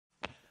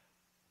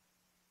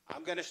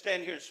I'm going to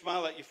stand here and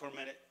smile at you for a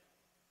minute.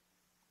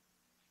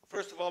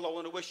 First of all, I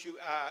want to wish you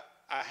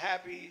a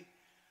happy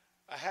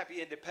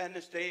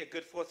Independence Day, a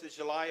good 4th of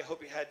July. I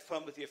hope you had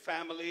fun with your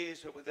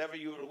families or whatever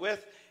you were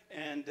with.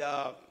 And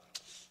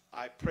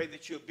I pray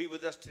that you'll be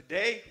with us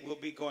today. We'll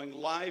be going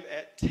live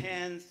at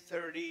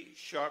 10:30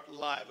 sharp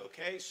live,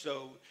 okay?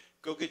 So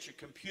go get your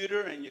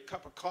computer and your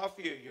cup of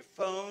coffee or your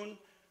phone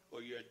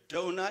or your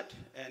donut.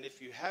 And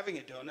if you're having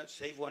a donut,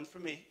 save one for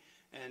me.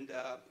 And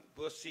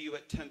we'll see you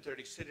at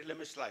 10:30. City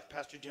Limits Live.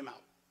 Pastor Jim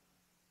out.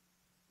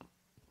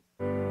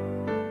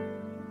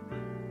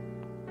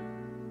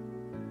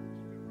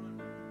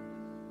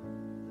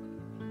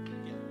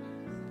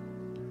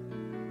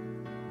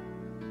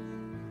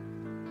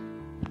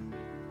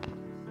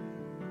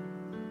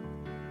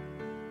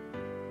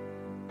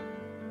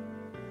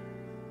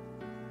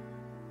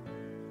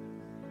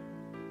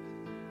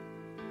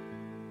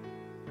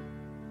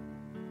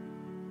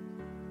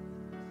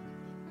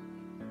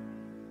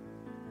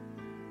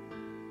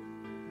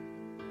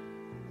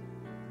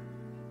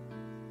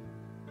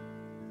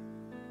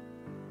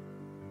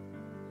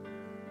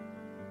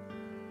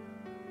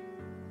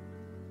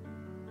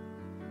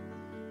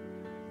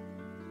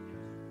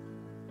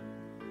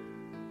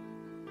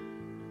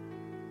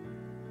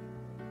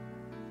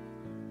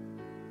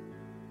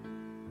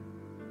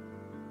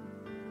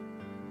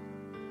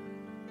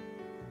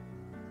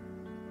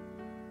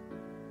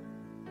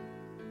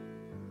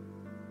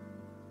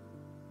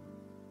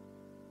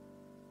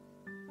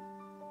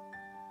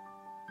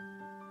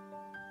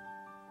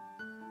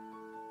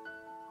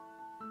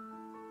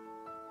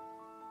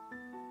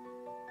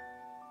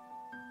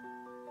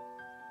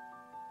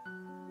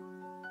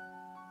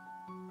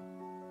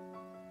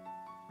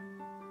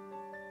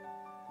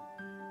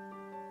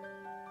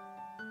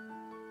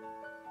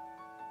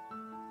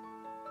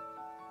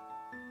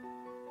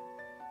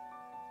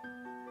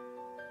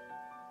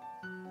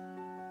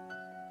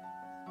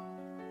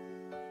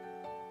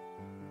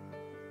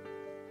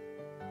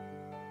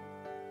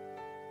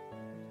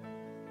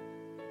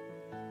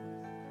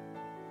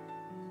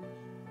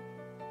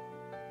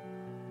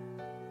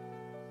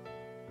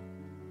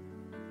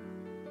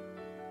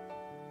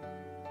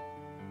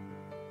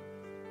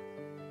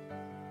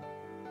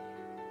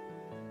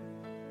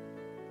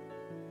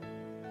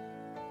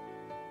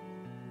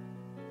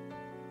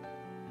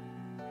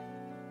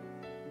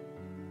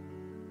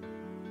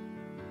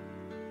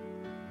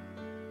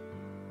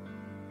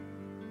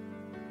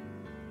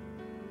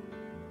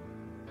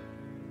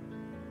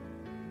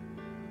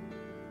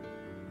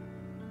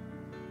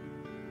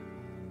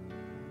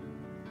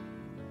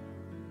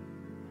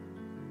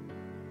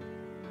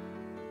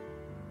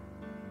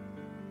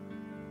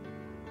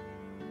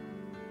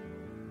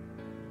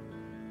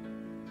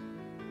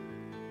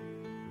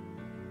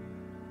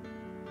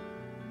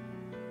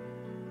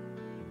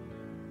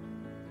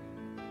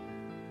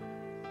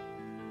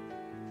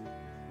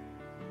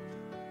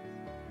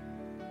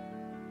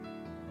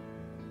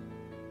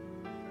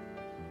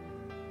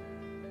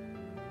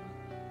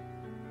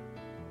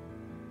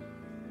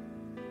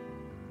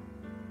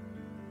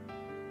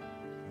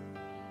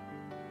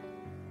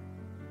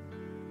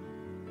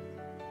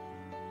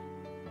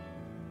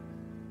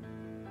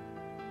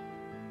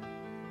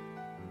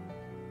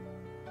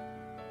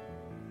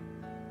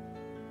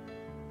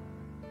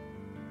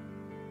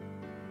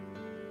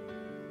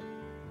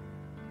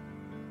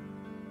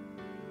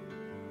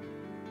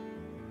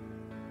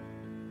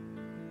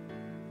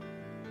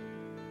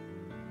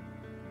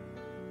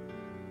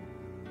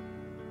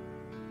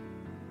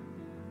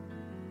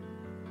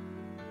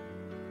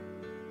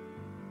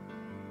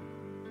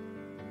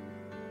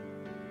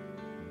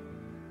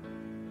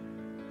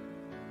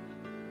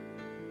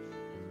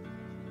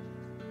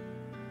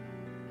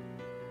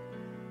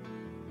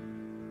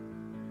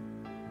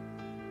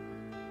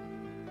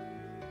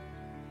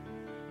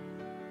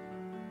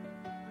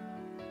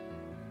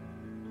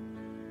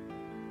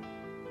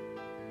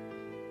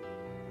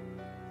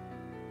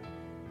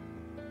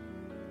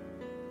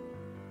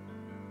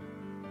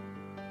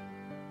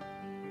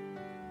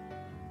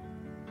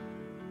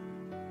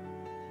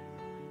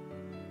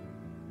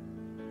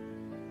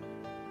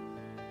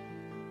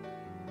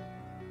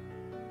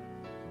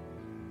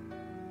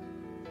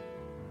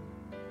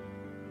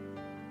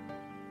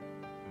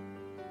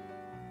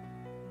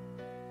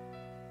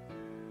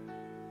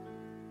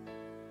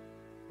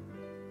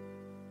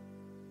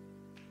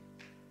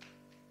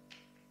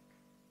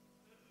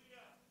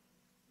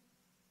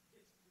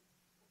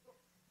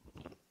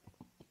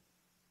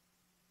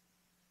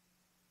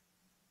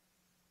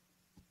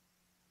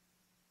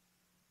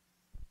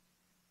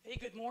 Hey,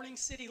 good morning,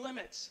 City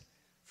Limits,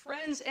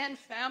 friends and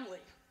family.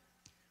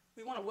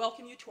 We want to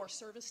welcome you to our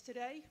service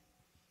today.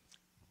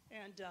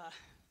 And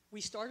we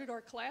started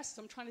our class.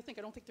 I'm trying to think.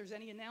 I don't think there's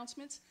any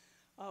announcements.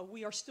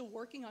 We are still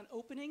working on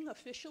opening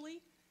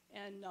officially,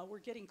 and we're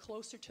getting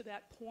closer to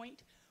that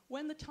point.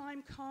 When the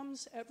time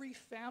comes, every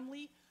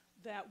family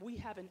that we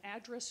have an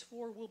address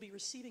for will be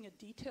receiving a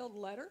detailed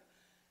letter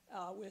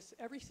with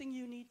everything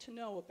you need to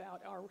know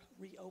about our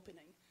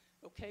reopening.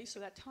 Okay,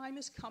 so that time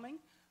is coming.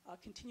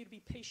 Continue to be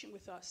patient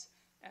with us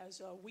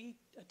as we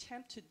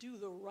attempt to do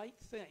the right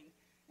thing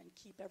and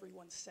keep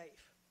everyone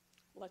safe.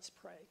 Let's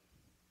pray.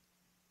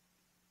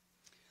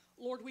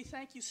 Lord, we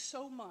thank you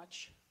so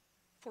much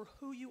for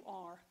who you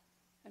are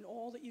and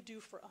all that you do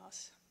for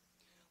us.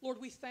 Lord,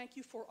 we thank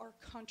you for our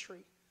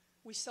country.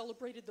 We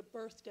celebrated the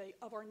birthday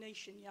of our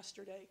nation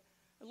yesterday.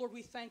 And Lord,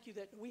 we thank you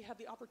that we have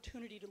the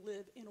opportunity to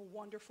live in a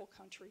wonderful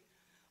country.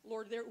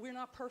 Lord, we're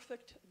not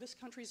perfect. This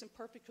country isn't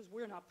perfect because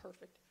we're not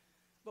perfect.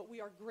 But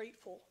we are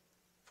grateful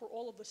for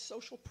all of the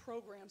social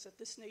programs that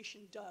this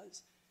nation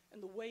does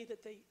and the way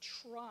that they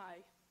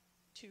try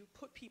to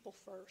put people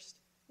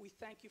first. We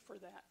thank you for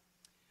that.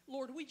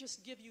 Lord, we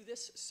just give you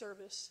this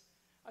service.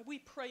 We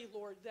pray,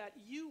 Lord, that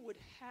you would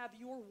have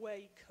your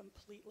way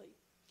completely,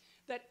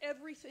 that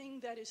everything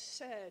that is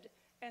said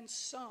and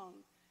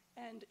sung,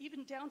 and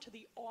even down to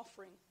the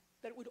offering,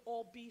 that it would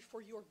all be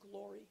for your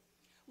glory.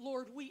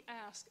 Lord, we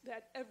ask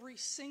that every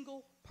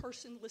single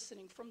person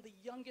listening, from the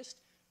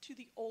youngest to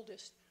the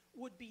oldest,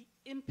 would be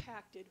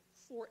impacted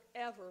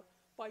forever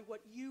by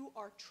what you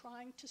are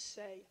trying to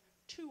say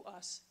to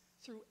us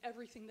through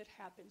everything that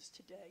happens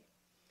today.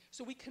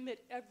 So we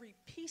commit every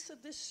piece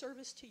of this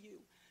service to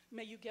you.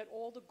 May you get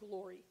all the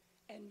glory,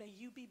 and may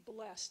you be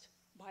blessed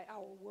by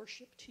our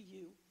worship to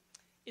you.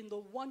 In the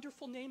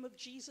wonderful name of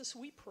Jesus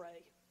we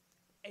pray.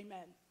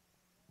 Amen.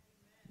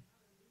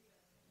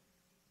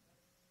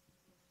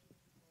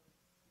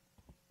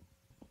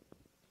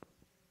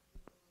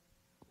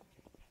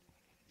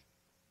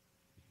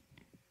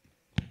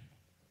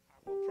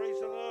 Well, praise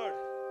the Lord.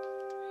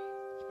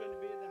 It's good to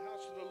be in the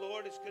house of the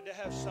Lord. It's good to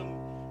have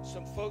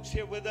some folks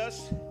here with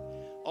us.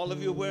 All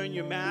of you wearing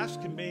your mask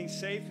and being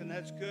safe, and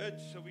that's good,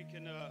 so we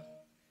can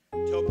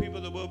tell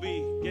people that we'll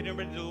be getting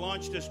ready to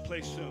launch this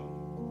place soon.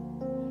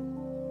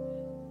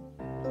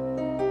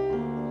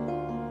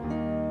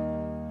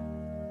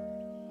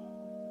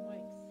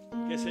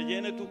 Que se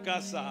llene tu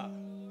casa.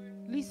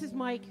 Lisa's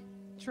mic,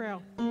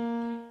 Trail.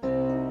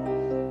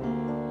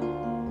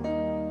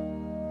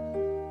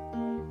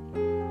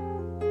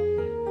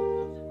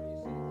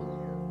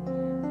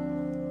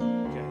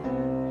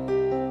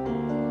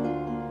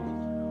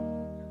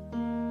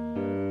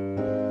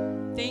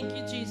 Thank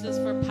you, Jesus,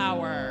 for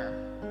power.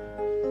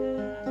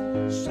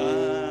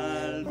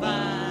 Sálvanos,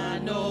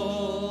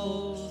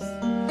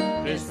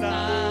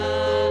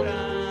 restauranos,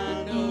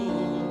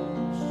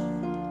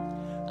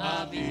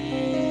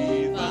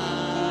 avívanos,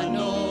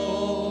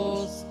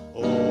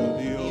 oh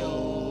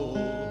Dios.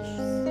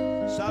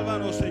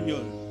 Sálvanos,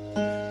 Señor.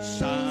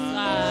 Sálvanos,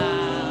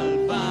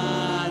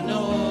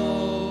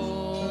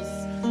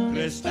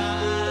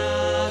 restauranos,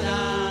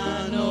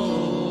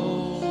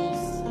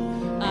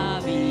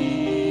 avívanos,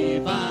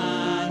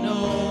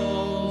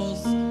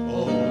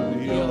 oh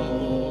Dios.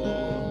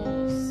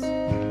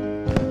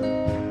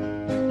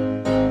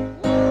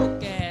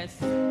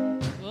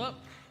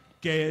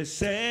 Que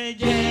se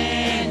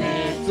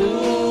llene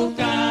tu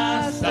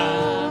casa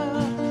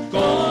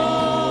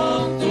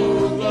con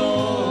tu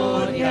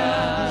gloria.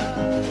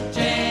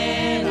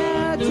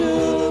 Llena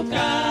tu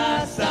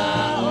casa,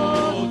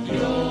 oh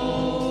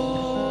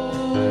Dios.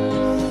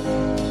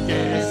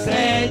 Que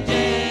se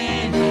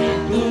llene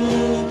tu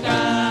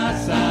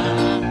casa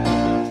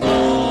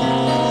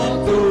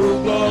con tu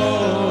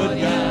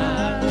gloria.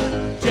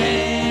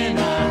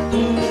 Llena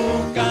tu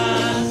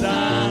casa,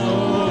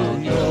 oh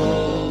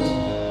Dios.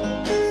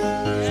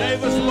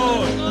 Save us,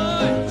 Lord.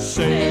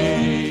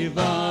 Save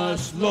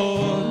us,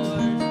 Lord.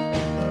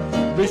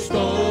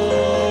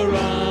 Restore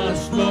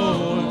us,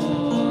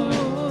 Lord.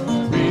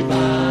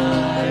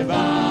 Revive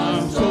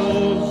our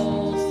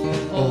souls,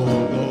 oh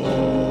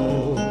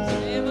Lord.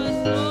 Save us,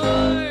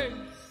 Lord.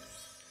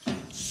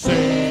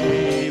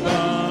 Save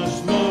us,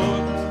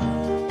 Lord.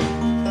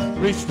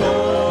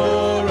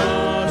 Restore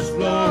us,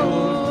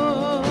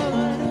 Lord.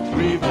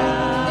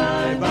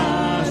 Revive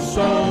our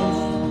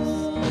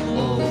souls,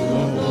 oh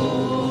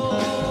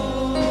Lord.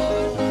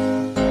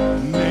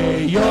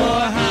 May your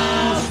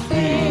house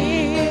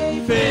be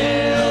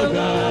filled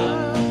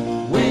up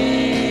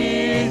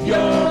with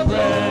your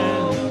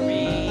breath.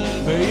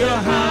 May your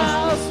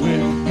house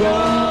with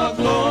your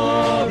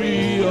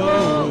glory,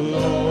 oh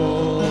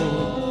Lord.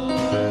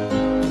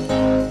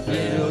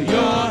 Fill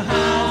your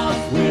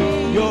house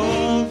with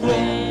your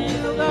glory.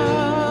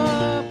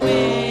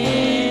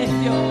 With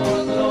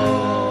your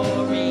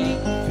glory.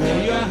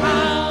 Fill your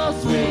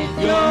house with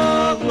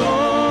your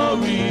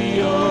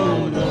glory,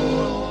 oh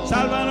Lord.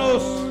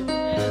 Sálvanos.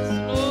 Yes,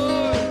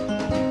 Lord.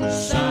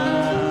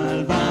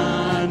 Sálvanos,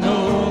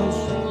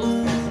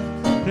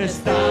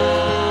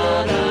 restauranos,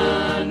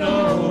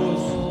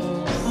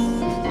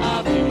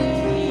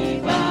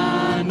 avívanos,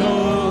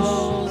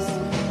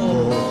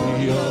 oh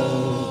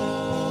Dios.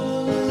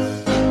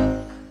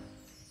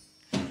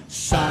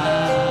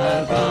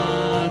 Sálvanos,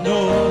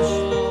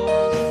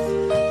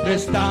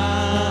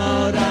 restauranos,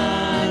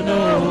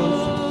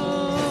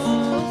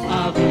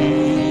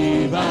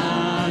 avívanos,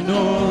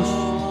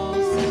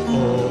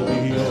 oh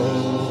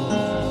Dios.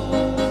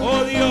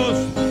 Oh Dios,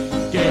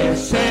 que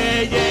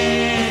se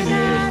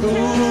llene tu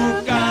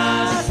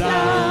casa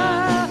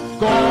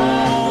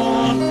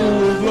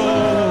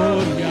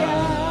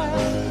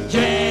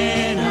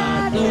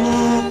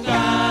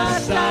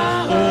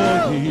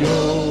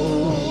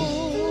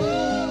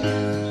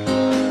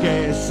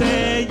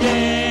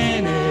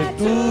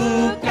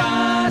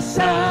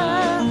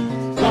casa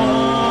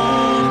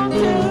con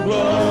tu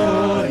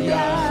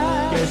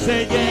gloria, que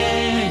se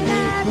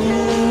llene tu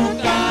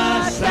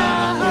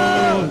casa,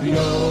 oh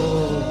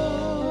Dios.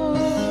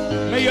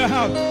 May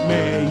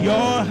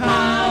your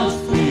house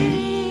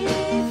be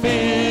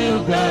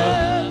filled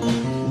up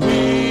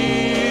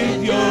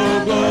with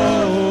your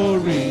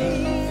glory.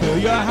 Fill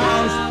your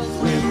house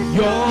with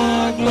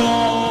your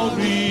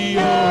glory,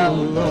 oh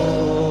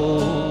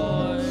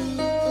Lord.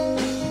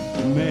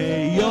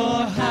 May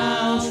your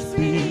house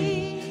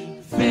be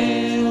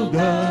filled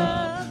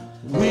up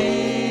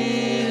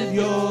with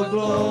your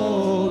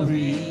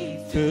glory.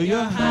 Fill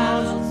your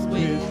house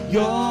with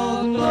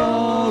your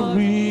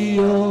glory,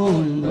 oh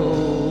Lord.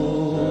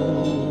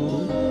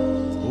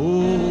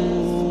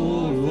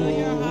 Fill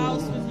your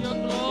house with your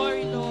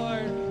glory,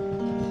 Lord.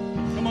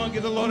 Come on,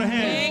 give the Lord a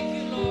hand. Thank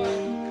you, Lord.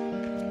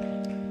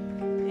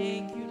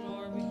 Thank you,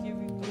 Lord. We give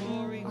you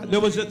glory. There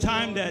was a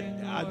time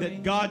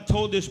that God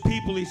told his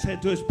people, he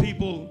said to his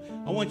people,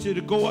 I want you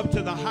to go up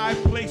to the high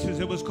places.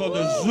 It was called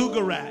a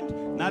ziggurat,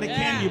 not a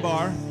candy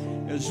bar.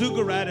 A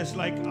ziggurat is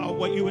like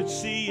what you would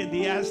see in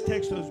the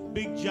Aztecs, those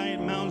big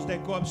giant mounds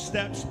that go up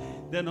steps.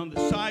 Then on the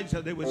sides,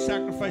 they would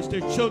sacrifice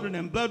their children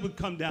and blood would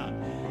come down.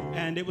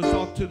 And it was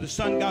all to the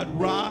sun god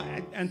Ra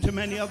and to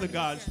many other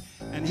gods.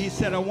 And he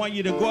said, I want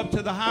you to go up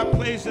to the high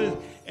places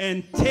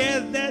and tear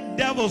that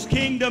devil's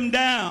kingdom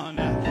down.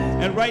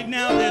 And right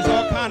now there's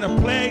all kind of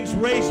plagues,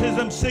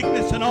 racism,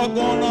 sickness, and all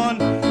going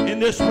on in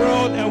this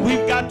world. And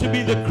we've got to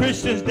be the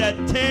Christians that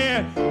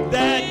tear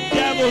that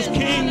devil's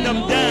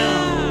kingdom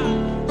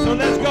down. So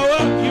let's go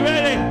up. You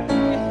ready?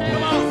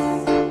 Come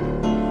on.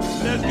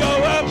 Let's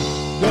go up.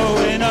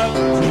 Going up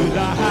to the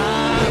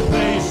high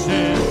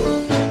places.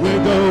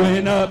 We're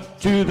going up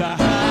to the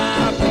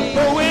high places.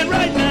 Going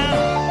right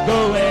now.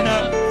 Going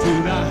up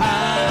to the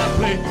high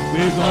place.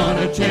 We're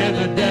gonna tear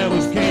the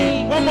devil's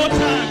king. One more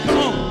time. Come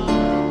on.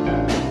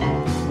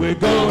 We're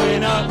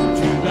going up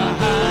to the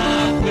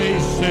high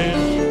places.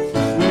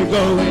 We're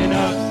going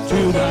up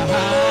to the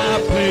high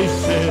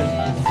places.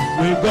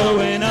 We're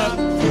going up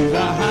to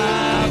the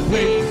high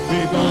place.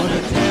 We're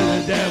gonna tear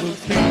the devil's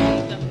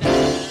king.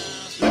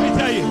 Let me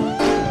tell you,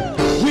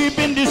 we've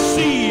been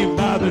deceived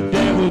by the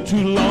devil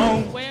too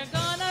long. We're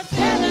gonna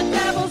tear the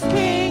devil's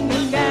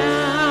kingdom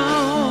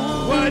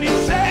down. What he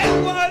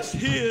said was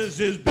his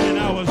has been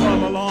ours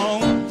all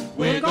along.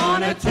 We're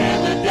gonna tear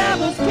the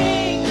devil's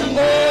kingdom down.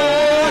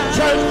 Oh,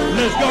 church,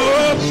 let's go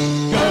up.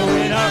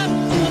 Going up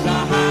to the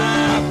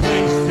high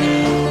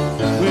places.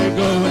 We're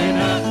going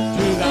up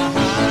to the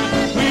high.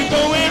 We're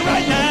going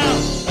right now.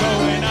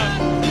 Going up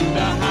to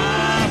the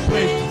high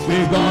place.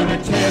 We're gonna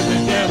tear the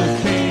devil's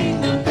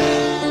kingdom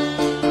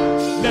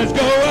down. Let's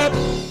go up.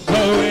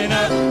 Going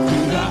up to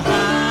the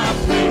high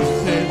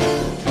places.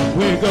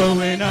 We're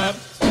going up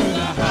to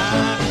the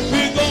high.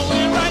 We're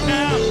going right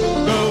now.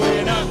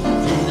 Going up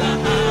to the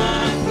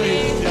high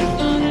places.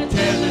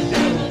 Tear the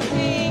devil's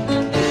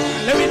kingdom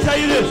down. Let me tell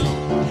you this.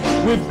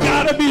 We've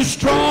got to be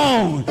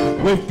strong.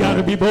 We've got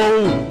to be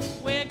bold.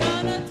 We're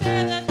gonna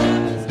tear the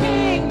devil's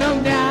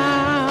kingdom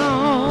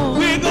down.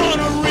 We're going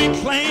to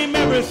reclaim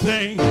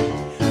everything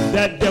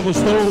that devil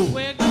stole.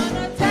 We're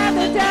gonna tear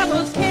the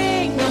devil's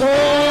kingdom down.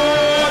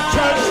 Oh,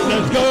 church,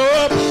 let's go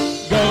up.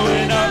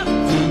 Going up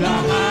to the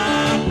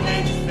high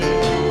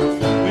places.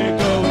 We're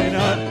going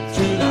up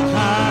to the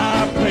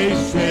high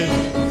places.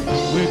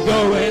 We're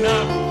going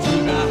up to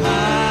the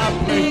high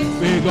place.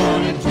 We're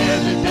going to tear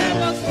the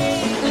devil's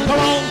kingdom. Come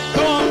on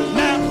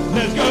now.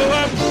 Let's go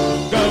up.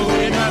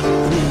 Going up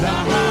to the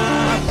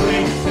high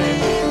places.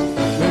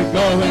 We're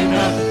going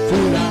up to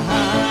the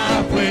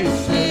high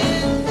places.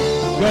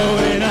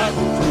 Going up to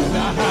the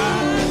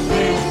high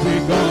place.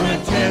 We're gonna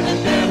tear the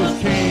devil's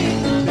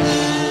kingdom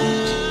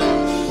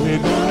down. We're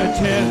gonna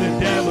tear the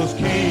devil's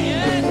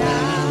kingdom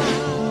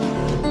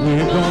down.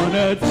 We're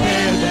gonna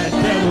tear that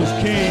devil's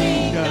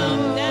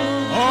kingdom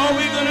down. Oh,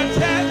 we're gonna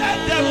tear that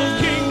devil's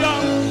kingdom.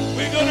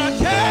 We're gonna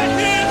tear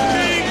his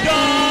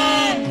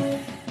kingdom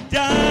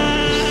down.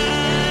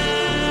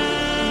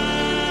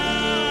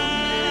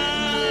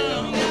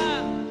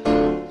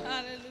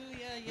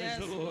 Hallelujah. Yes,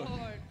 the Lord.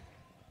 Lord.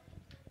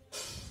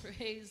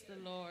 Praise the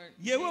Lord.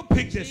 Yeah, we'll Thank you,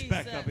 pick this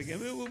back up Jesus. again.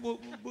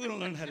 We're gonna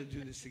learn how to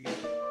do this again.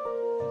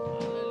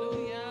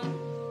 Hallelujah.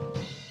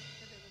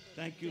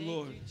 Thank you, Thank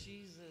Lord. you,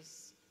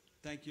 Jesus.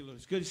 Thank you, Lord.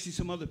 It's good to see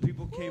some other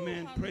people came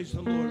in. Praise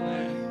the Lord,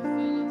 man.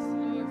 Fill us,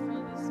 Lord,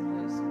 fill this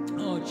place.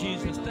 Oh,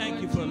 Jesus, Glory, thank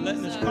you Lord for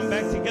letting us Jesus. come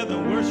back together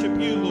and worship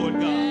you, Lord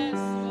God. Yes,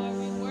 Lord,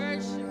 we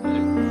worship you.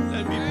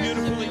 Let it be Worship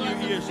beautiful in you your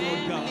as a ears,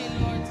 Lord God.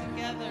 family, Lord,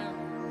 together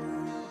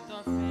with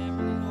our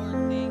family, Lord.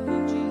 Thank you,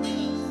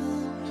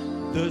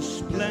 Jesus. The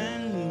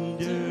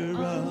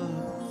splendor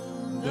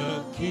of the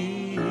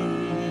King,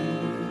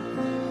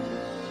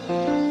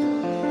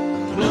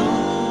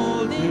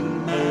 clothed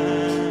in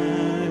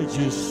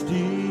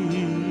majesty.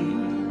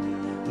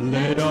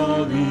 Let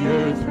all the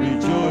earth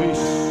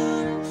rejoice.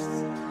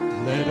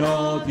 Let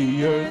all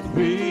the earth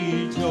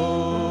rejoice.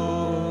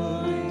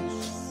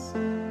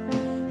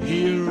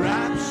 He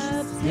wraps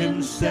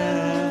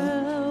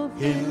himself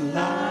in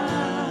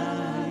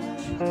light.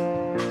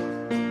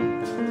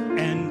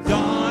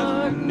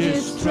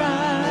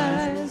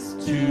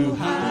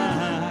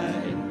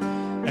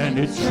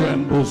 It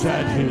trembles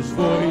at his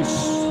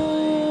voice.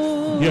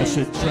 Yes,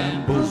 it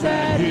trembles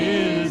at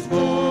his voice.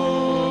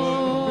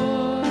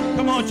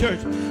 Come on, church.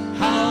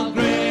 How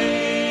great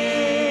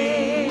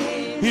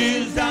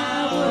is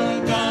our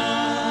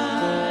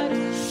God.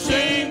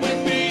 Sing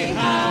with me,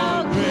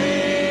 how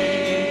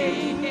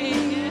great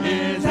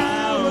is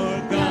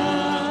our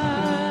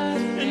God.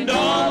 And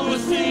all will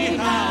see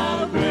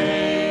how great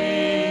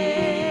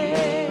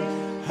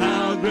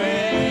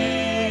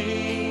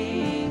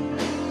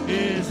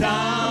is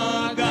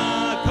our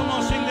God. Come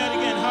on, sing that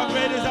again. How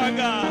great is our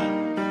God?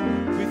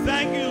 We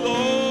thank you,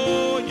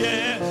 Lord,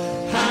 yeah.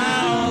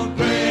 How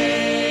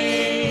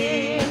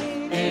great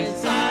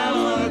is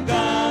our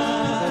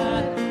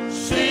God.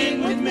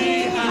 Sing with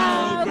me,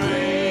 how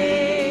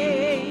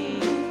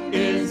great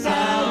is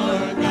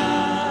our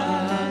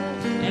God.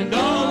 And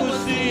all will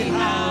see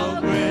how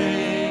great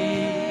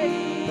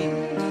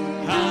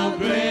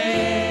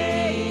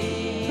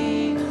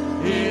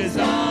is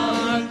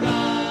our God.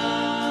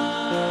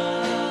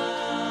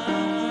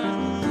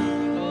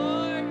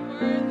 Lord,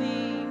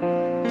 worthy.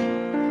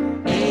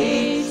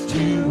 Age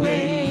to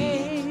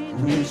age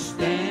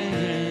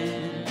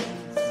withstands,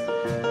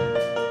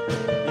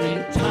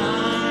 and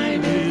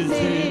time is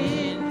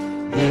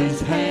in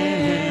his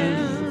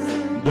hands.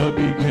 The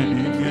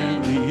beginning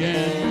and the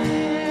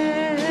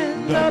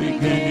end. The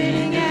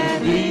beginning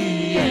and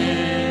the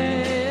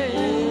end.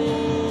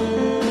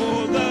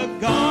 Oh, the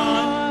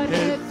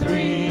Godhead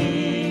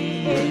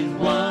three in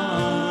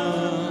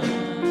one.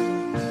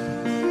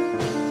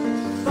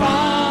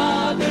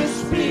 Father,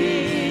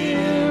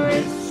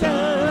 Spirit,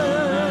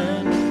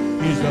 Son.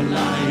 He's the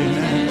Lion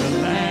and the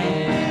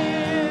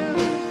Lamb.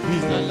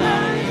 He's the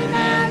Lion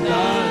and the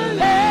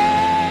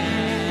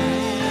Lamb.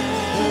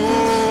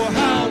 Oh,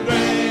 how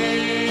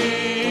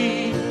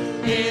great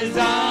is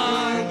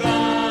our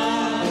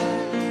God.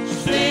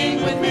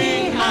 Sing with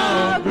me,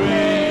 how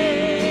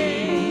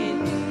great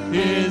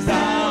is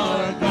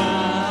our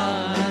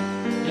God.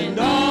 And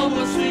all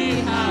will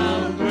see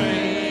how great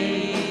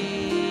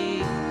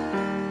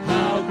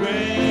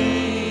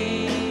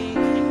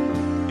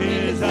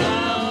is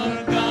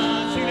our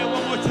God. Sing that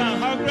one more time.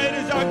 How great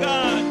is our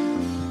God?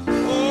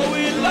 Oh,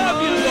 we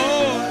love you,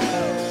 Lord.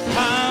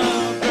 How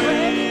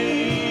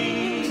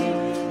great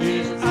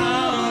is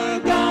our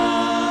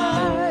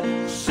God?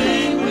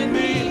 Sing with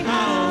me,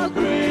 how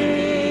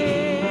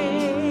great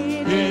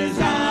is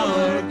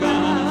our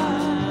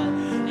God?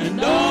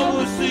 And all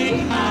will see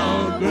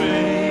how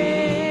great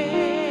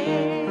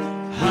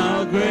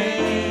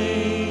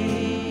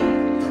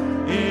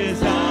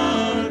is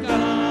our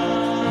God.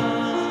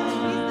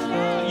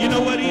 You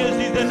know what he is?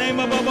 He's the name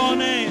above all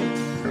names.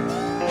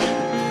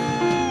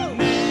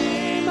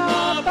 Name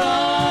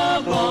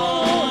above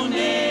all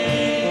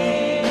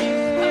names.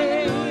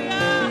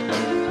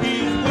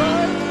 He's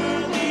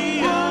worthy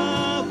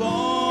of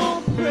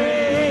all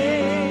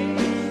praise.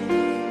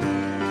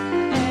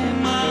 And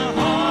my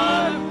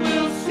heart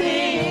will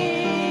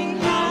sing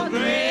how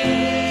great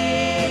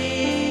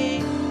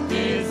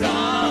is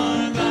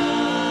our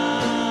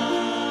God.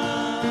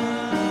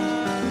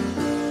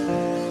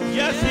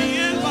 Yes, he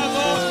is, my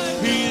Lord.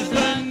 He's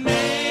the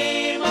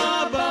name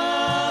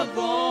above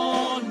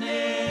all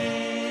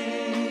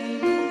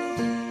names,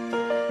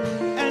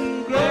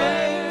 and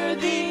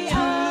worthy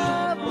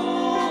of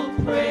all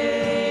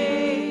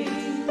praise.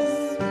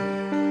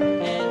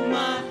 And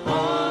my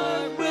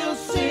heart will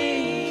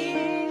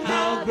sing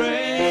how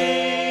great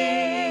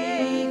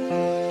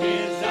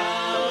is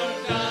our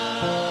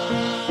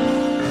God.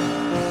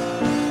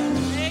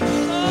 Thank you,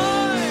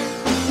 Lord.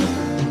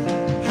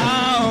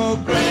 How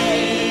great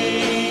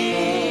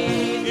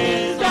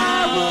is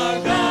our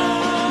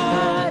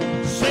God.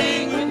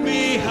 Sing with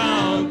me,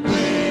 how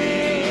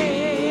great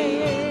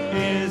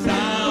is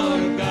our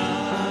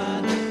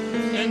God.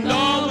 And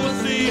all will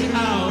see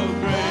how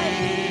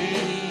great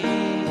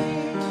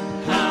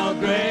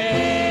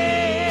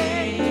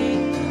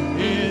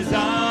is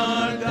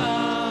our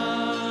God.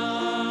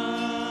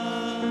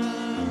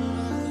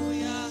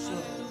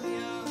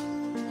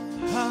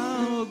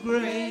 How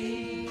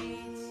great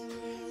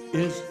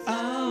is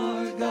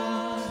our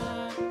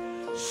God.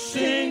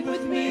 Sing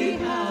with me,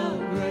 how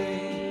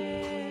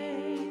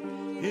great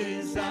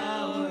is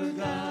our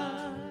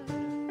God.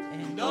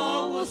 And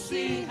all will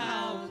see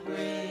how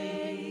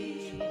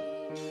great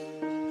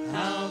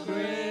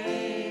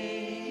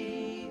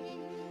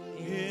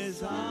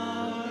is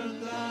our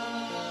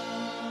God.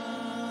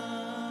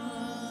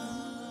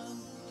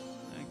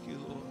 Thank you,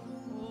 Lord.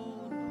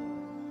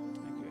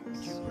 Thank you.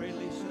 Would you pray,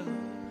 Lisa?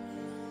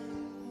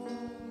 Oh,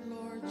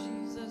 Lord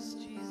Jesus,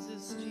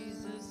 Jesus,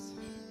 Jesus.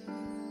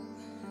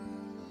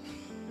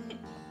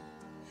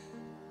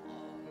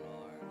 Oh,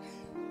 Lord.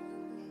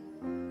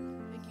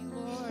 Thank you,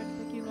 Lord.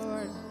 Thank you,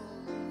 Lord.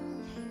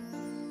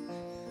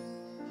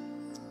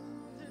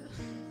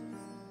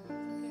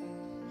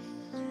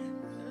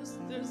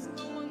 There's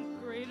no one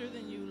greater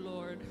than you,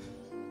 Lord.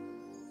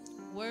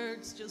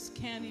 Words just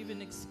can't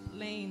even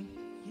explain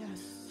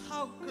Yes.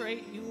 how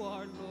great you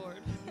are,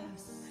 Lord.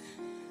 Yes.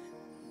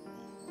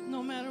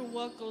 No matter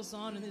what goes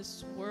on in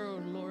this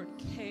world, Lord,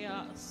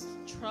 chaos,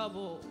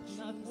 trouble,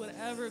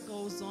 whatever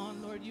goes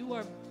on, Lord, you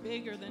are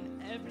bigger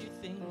than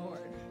everything,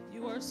 Lord.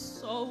 You are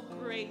so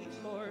great,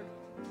 Lord.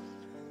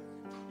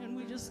 And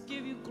we just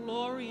give you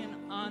glory and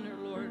honor,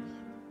 Lord,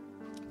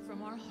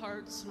 from our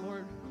hearts,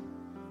 Lord.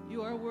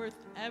 You are worth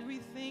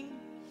everything,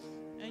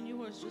 and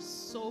you are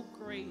just so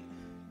great.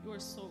 You are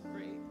so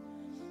great.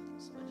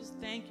 So I just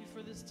thank you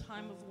for this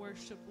time of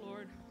worship,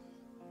 Lord.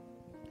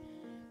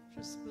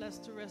 Just bless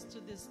the rest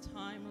of this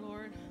time,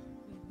 Lord.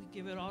 We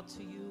give it all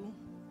to you.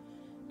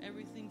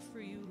 Everything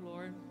for you,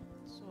 Lord.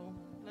 So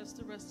bless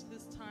the rest of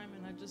this time,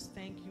 and I just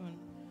thank you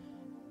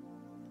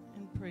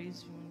and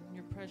praise you. In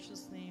your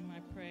precious name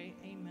I pray.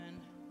 Amen.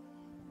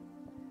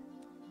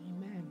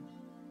 Amen.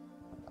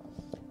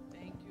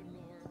 Thank you,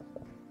 Lord.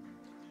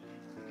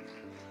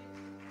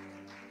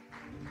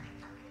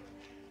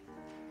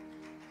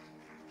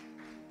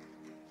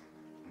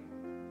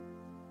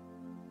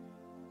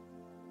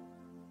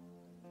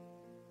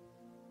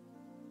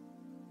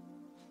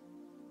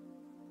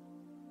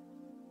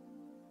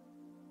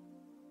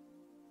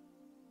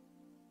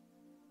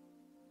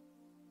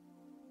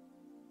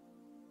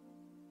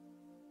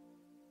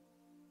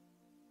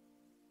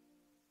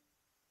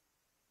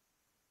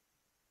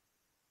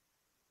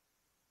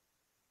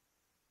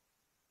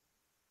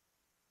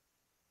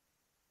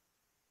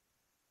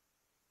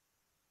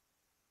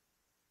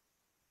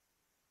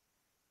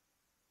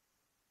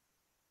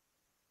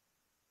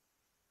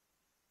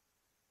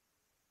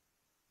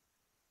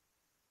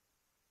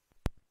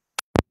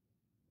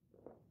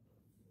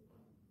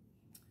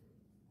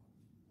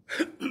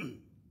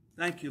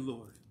 Thank you,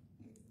 Lord.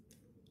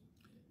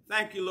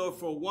 Thank you, Lord,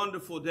 for a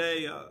wonderful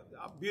day, a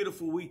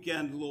beautiful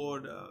weekend,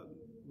 Lord.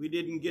 We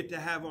didn't get to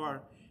have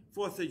our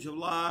 4th of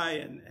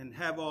July and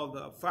have all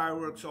the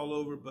fireworks all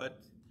over,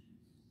 but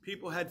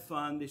people had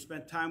fun. They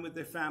spent time with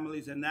their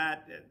families, and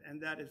that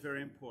is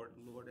very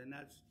important, Lord,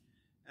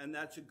 and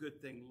that's a good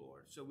thing,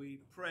 Lord. So we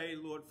pray,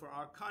 Lord, for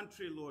our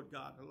country, Lord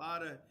God. A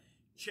lot of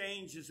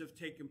changes have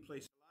taken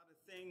place.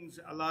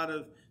 A lot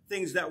of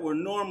things that were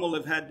normal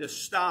have had to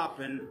stop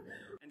and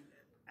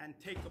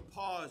take a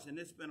pause, and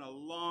it's been a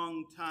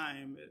long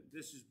time.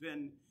 This has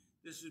been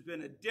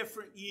a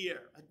different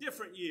year.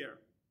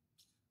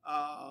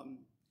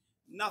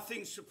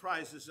 Nothing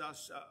surprises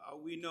us.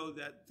 We know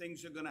that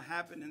things are going to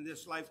happen in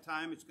this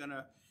lifetime. It's going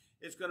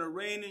to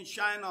rain and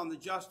shine on the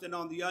just and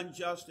on the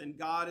unjust, and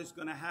God is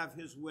going to have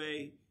his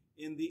way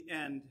in the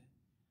end.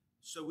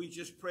 So we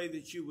just pray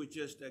that you would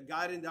just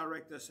guide and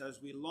direct us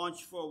as we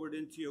launch forward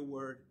into your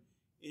word.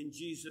 In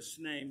Jesus'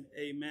 name,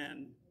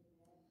 amen.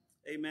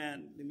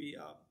 Amen. Let me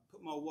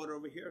put my water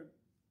over here.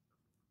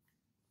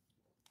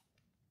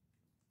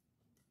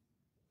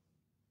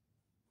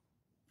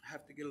 I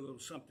have to get a little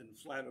something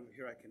flat over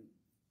here. I can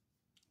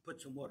put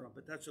some water on,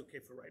 but that's okay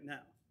for right now.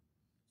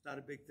 It's not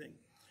a big thing.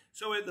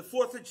 So at the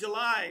 4th of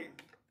July,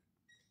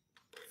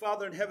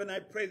 Father in heaven, I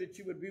pray that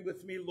you would be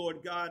with me,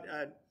 Lord God.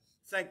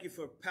 Thank you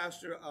for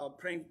Pastor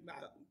praying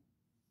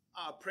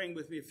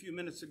with me a few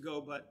minutes ago,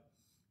 but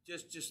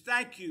just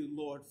thank you,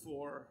 Lord,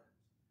 for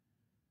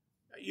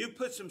you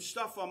put some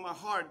stuff on my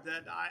heart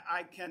that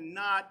I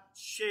cannot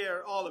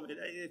share all of it.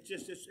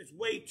 It's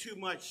way too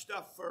much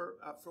stuff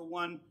for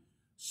one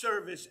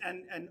service,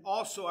 and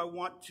also I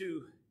want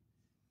to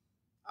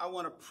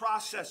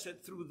process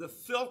it through the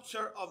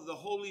filter of the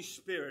Holy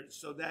Spirit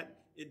so that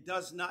it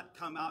does not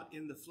come out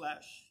in the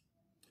flesh.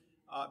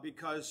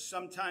 Because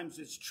sometimes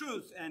it's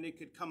truth and it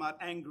could come out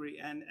angry,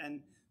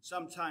 and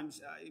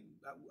sometimes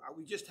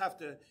we just have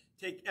to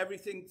take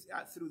everything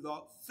through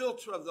the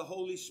filter of the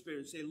Holy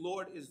Spirit. Say,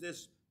 Lord, is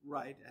this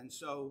right? And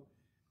so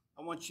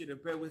I want you to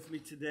bear with me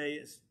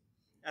today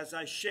as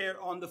I share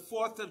on the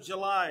 4th of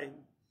July,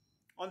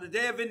 on the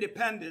Day of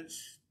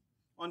Independence,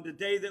 on the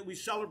day that we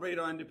celebrate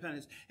our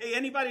independence. Hey,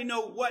 anybody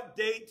know what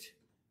date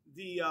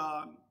the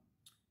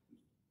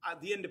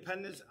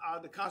independence,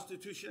 the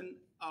Constitution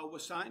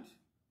was signed?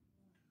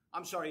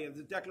 I'm sorry,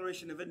 the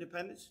Declaration of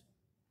Independence?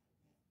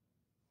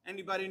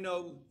 Anybody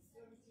know?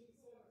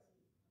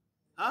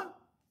 Huh?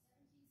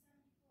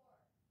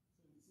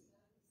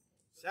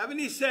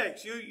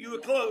 76. You were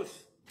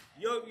close.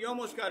 You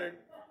almost got it.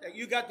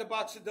 You got the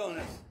box of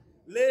donuts.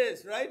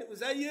 Liz, right? Was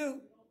that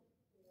you?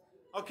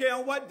 Okay,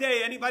 on what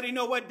day? Anybody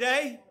know what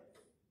day?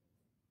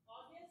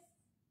 August.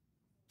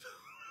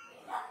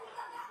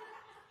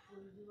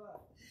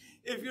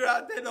 If you're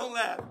out there, don't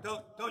laugh.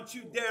 Don't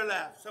you dare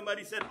laugh.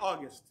 Somebody said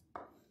August.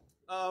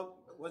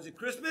 Was it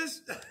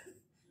Christmas?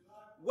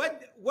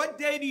 What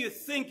day do you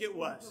think it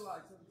was?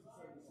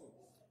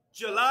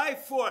 July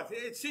 4th.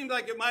 It seemed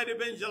like it might have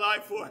been July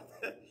 4th.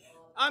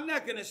 I'm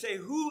not going to say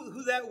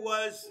who that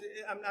was.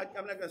 I'm not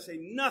going to say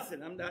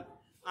nothing. I'm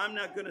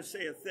not going to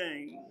say a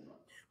thing.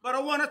 But I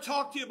want to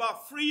talk to you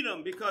about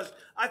freedom, because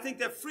I think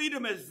that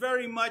freedom is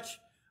very much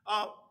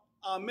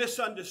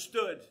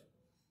misunderstood.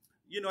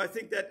 You know, I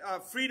think that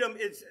freedom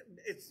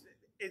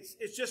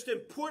it's just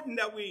important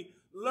that we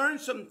learn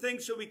some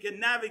things so we can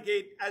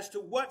navigate as to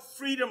what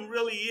freedom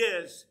really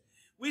is.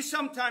 We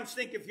sometimes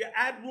think if you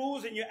add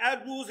rules and you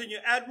add rules and you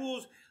add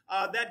rules,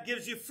 that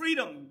gives you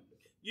freedom.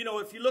 You know,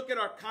 if you look at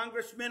our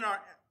congressmen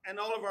and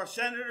all of our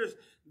senators,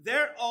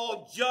 they're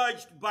all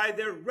judged by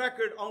their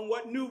record on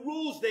what new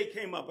rules they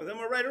came up with. Am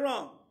I right or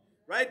wrong?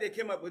 Right? They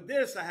came up with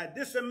this. I had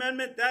this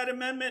amendment, that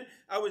amendment.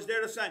 I was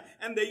there to sign.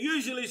 And they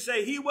usually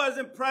say he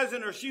wasn't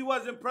present or she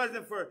wasn't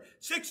present for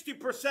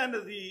 60%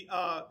 of the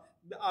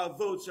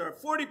votes or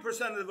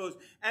 40% of the votes.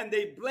 And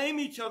they blame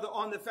each other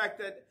on the fact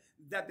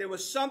that there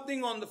was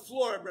something on the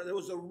floor. There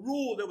was a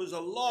rule, there was a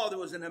law, there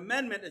was an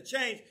amendment, a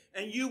change,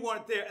 and you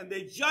weren't there. And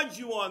they judge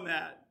you on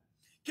that.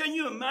 Can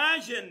you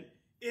imagine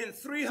in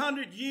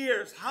 300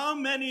 years how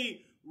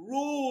many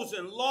rules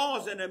and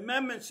laws and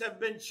amendments have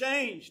been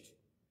changed?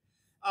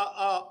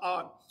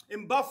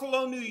 In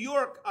Buffalo, New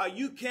York,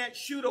 you can't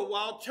shoot a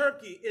wild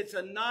turkey. It's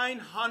a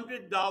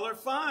 $900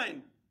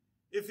 fine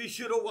if you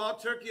shoot a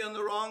wild turkey on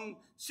the wrong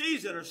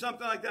season or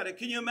something like that.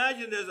 Can you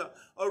imagine there's a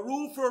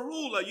rule for a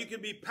rule? You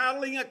could be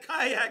paddling a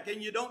kayak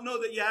and you don't know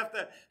that you have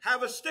to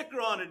have a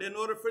sticker on it in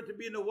order for it to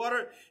be in the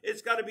water.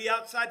 It's got to be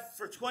outside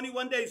for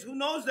 21 days. Who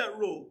knows that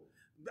rule?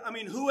 I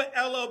mean, who at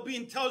LL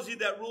Bean tells you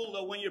that rule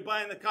though when you're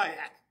buying the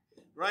kayak,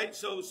 right?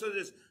 So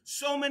there's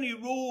so many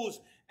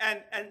rules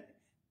and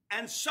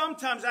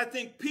sometimes I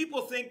think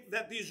people think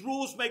that these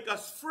rules make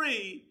us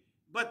free,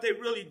 but they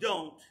really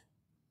don't.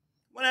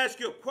 I want to ask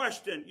you a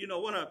question. You know,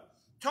 I want to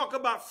talk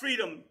about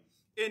freedom.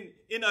 In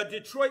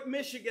Detroit,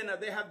 Michigan,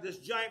 they have this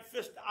giant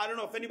fist. I don't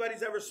know if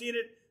anybody's ever seen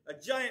it. A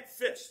giant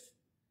fist.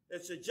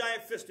 It's a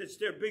giant fist. It's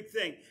their big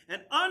thing.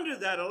 And under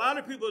that, a lot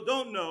of people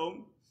don't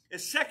know,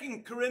 is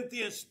 2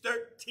 Corinthians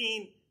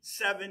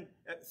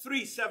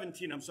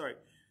 3:17. I'm sorry.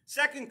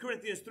 2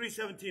 Corinthians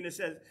 3:17, it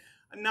says,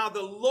 now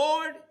the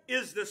Lord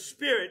is the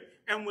Spirit,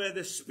 and where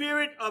the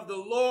Spirit of the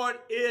Lord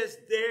is,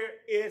 there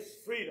is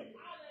freedom.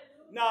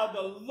 Now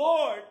the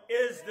Lord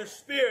is the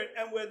Spirit,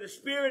 and where the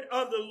Spirit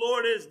of the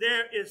Lord is,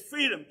 there is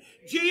freedom.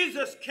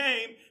 Jesus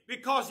came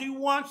because he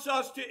wants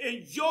us to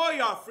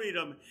enjoy our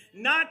freedom,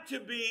 not to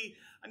be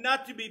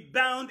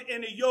bound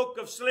in a yoke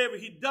of slavery.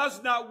 He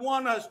does not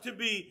want us to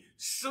be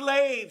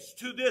slaves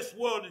to this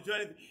world and to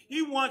anything.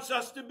 He wants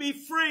us to be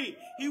free.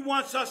 He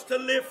wants us to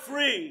live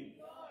free.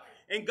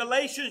 In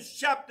Galatians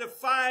chapter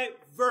 5,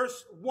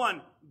 verse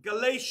 1,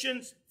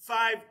 Galatians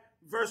 5,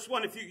 verse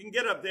 1, if you can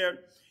get up there.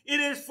 It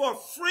is for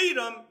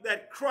freedom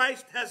that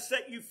Christ has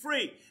set you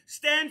free.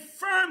 Stand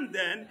firm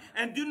then,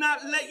 and do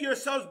not let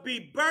yourselves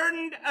be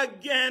burdened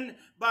again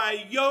by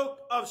a yoke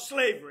of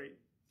slavery.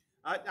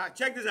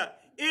 Check this out.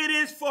 It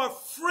is for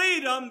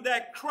freedom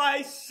that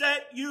Christ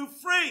set you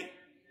free.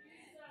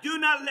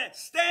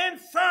 Stand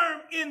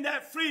firm in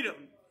that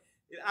freedom.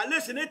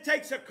 Listen, it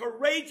takes a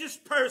courageous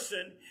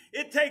person.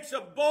 It takes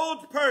a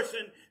bold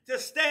person to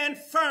stand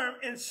firm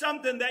in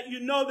something that you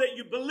know that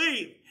you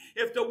believe.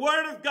 If the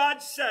word of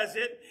God says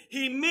it,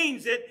 he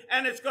means it,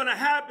 and it's going to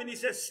happen. He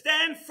says,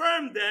 stand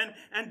firm then,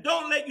 and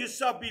don't let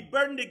yourself be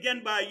burdened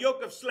again by a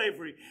yoke of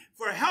slavery.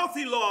 For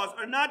healthy laws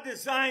are not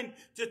designed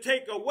to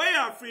take away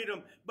our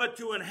freedom, but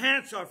to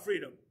enhance our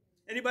freedom.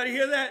 Anybody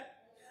hear that?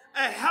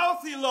 A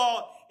healthy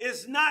law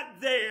is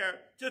not there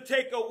to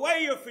take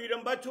away your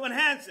freedom, but to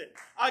enhance it.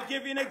 I'll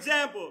give you an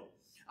example.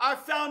 I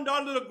found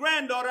our little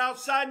granddaughter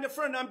outside in the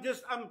front.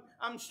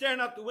 I'm staring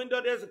out the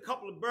window. There's a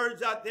couple of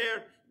birds out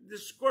there. The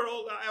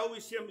squirrel, I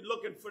always see him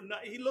looking for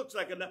nuts. He looks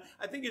like a nut.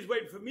 I think he's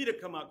waiting for me to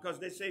come out because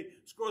they say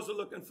squirrels are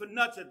looking for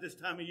nuts at this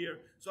time of year,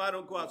 so I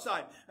don't go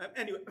outside.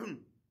 Anyway,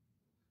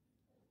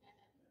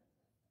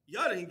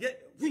 y'all didn't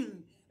get.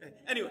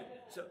 Anyway,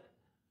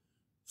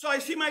 so I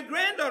see my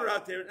granddaughter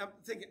out there, and I'm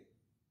thinking,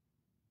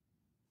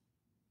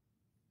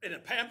 in a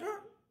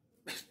pamper,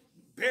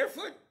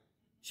 barefoot.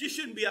 She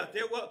shouldn't be out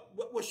there.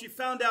 Well, she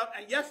found out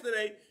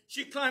yesterday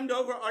she climbed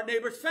over our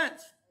neighbor's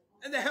fence,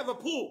 and they have a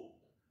pool.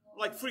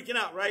 Like freaking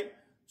out, right?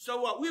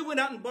 So we went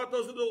out and bought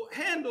those little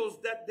handles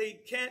that they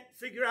can't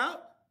figure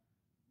out,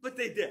 but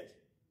they did.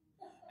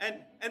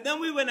 And then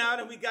we went out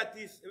and we got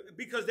these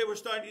because they were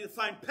starting to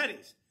find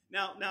pennies.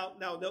 Now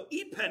they'll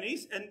eat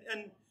pennies,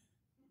 and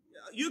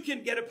you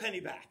can get a penny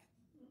back.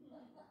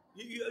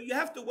 You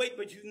have to wait,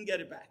 but you can get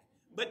it back.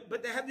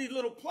 But they have these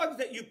little plugs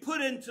that you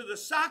put into the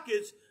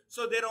sockets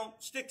so they don't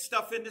stick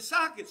stuff in the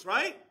sockets,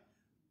 right?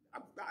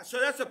 So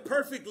that's a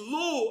perfect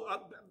rule,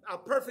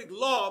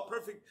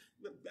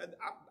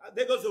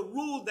 there goes a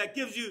rule that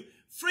gives you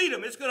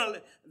freedom.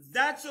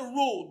 That's a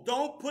rule.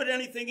 Don't put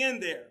anything in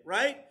there,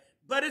 right?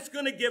 But it's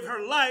going to give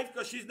her life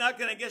because she's not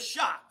going to get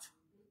shot,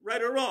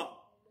 right or wrong.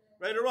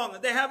 Right or wrong.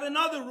 They have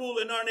another rule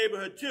in our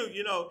neighborhood too.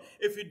 You know,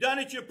 if you're done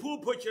at your pool,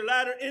 put your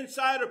ladder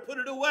inside or put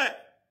it away.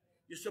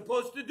 You're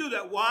supposed to do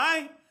that.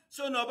 Why?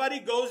 So nobody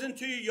goes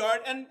into your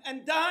yard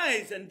and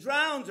dies and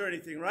drowns or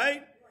anything,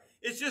 right?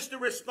 It's just a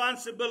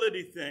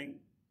responsibility thing.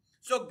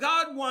 So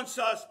God wants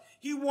us,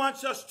 he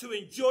wants us to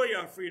enjoy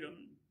our freedom.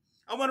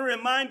 I want to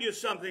remind you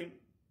something,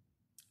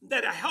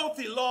 that a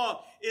healthy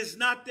law is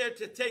not there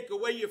to take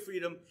away your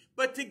freedom,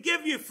 but to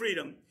give you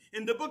freedom.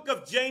 In the book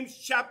of James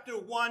chapter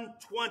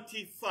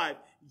 1:25,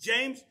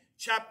 James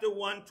chapter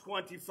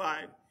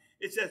 1:25,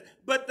 it says,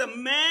 but the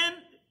man,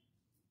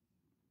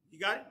 you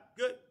got it?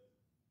 Good.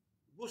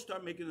 We'll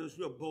start making those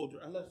real bolder.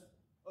 Unless,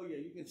 oh yeah,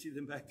 you can see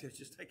them back there.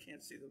 Just I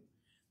can't see them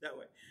that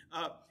way.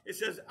 It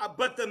says,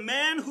 but the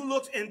man who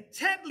looks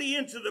intently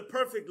into the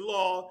perfect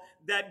law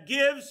that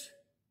gives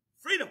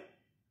freedom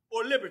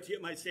or liberty,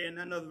 it might say in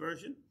another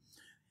version,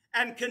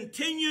 and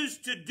continues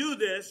to do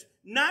this,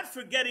 not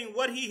forgetting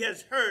what he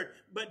has heard,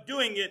 but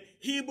doing it,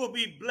 he will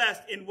be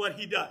blessed in what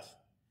he does.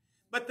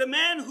 But the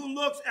man who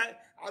looks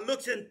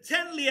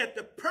intently at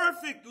the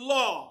perfect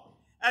law,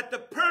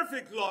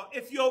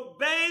 if you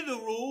obey the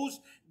rules,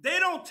 they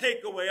don't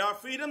take away our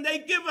freedom, they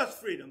give us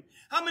freedom.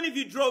 How many of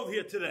you drove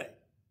here today?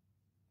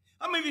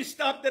 How many of you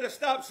stopped at a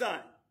stop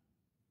sign?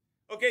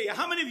 Okay,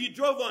 how many of you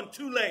drove on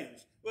 2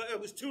 lanes? Well, it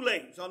was 2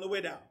 lanes on the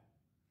way down.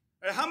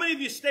 How many of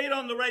you stayed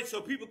on the right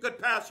so people could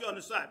pass you on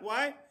the side?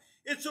 Why?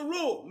 It's a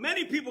rule.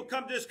 Many people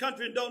come to this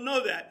country and don't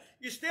know that.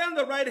 You stay on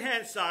the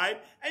right-hand side,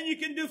 and you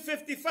can do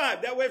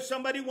 55. That way, if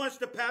somebody wants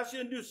to pass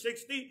you and do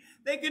 60,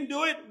 they can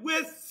do it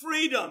with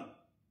freedom,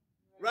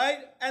 right?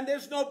 And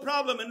there's no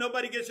problem, and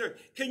nobody gets hurt.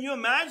 Can you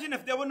imagine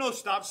if there were no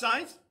stop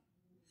signs?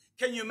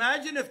 Can you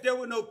imagine if there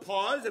were no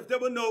pause, if there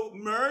were no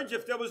merge,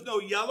 if there was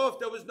no yellow, if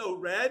there was no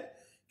red?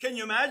 Can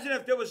you imagine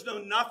if there was no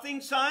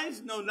nothing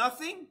signs, no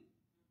nothing?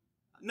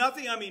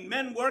 Nothing, I mean,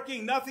 men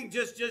working, nothing,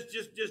 just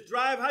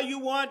drive how you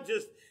want,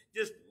 just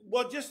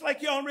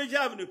like you're on Ridge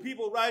Avenue.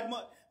 People ride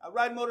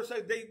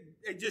motorcycles, they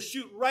just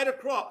shoot right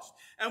across.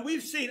 And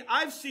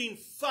I've seen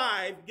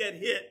 5 get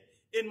hit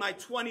in my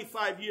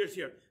 25 years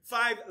here.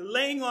 5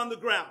 laying on the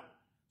ground.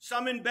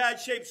 Some in bad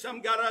shape,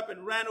 some got up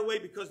and ran away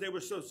because they were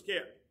so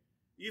scared.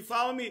 You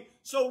follow me?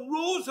 So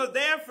rules are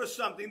there for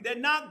something. They're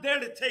not there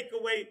to take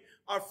away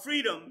our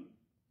freedom.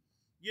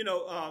 You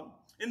know,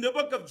 in the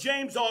book of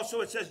James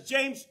also, it says,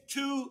 James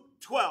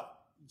 2:12.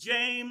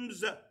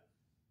 James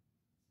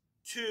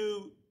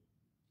 2:12.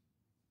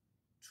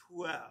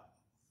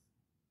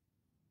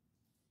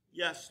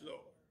 Yes,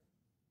 Lord.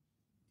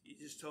 He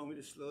just told me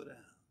to slow down.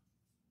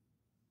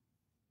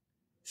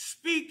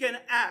 Speak and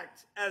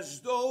act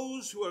as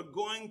those who are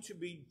going to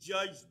be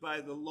judged by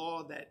the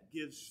law that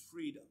gives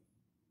freedom.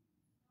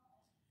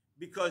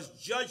 Because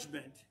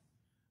judgment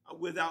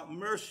without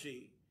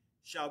mercy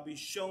shall be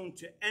shown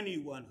to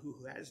anyone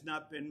who has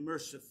not been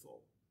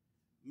merciful.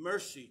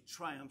 Mercy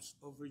triumphs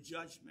over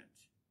judgment.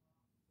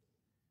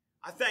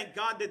 I thank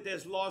God that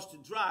there's laws to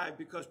drive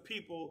because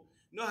people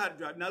know how to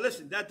drive. Now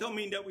listen, that don't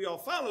mean that we all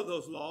follow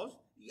those laws.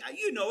 Yeah,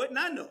 you know it and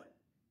I know it.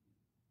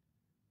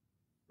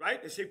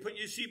 Right? They say put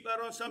your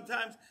seatbelt on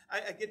sometimes.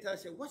 I get to, I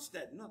say, what's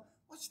that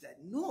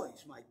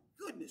noise? My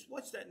goodness,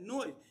 what's that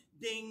noise?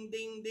 Ding,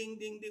 ding, ding,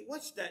 ding, ding.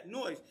 What's that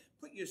noise?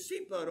 Put your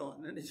seatbelt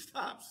on, and it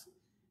stops.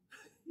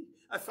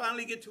 I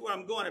finally get to where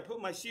I'm going. I put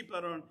my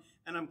seatbelt on,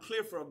 and I'm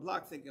clear for a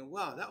block thinking,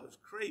 wow, that was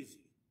crazy.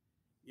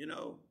 You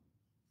know?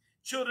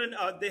 Children,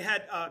 they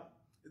had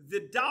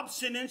the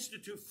Dobson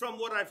Institute, from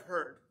what I've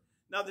heard.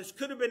 Now, this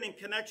could have been in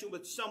connection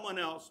with someone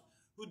else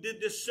who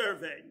did this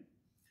survey.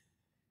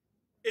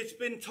 It's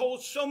been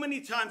told so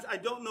many times, I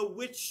don't know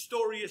which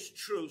story is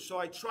true. So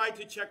I tried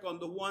to check on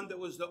the one that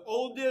was the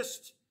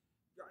oldest,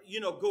 you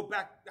know, go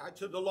back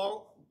to the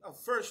law,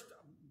 first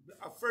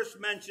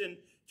mention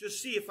to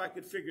see if I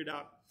could figure it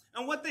out.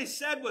 And what they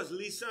said was,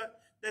 Lisa,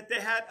 that they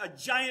had a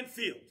giant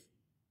field.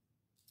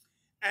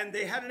 And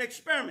they had an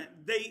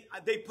experiment.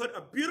 They put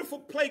a beautiful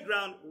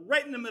playground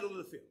right in the middle of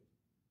the field.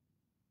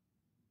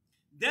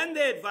 Then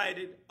they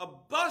invited a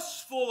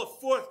bus full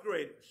of 4th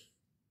graders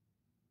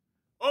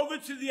over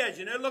to the edge,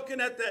 and they're looking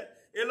at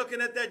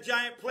that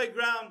giant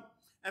playground,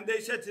 and they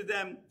said to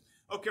them,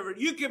 okay,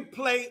 you can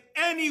play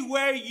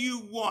anywhere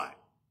you want.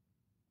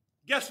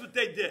 Guess what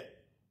they did?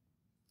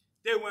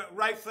 They went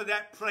right for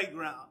that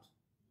playground,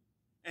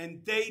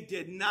 and they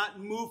did not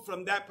move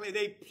from that play.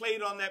 They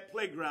played on that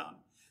playground.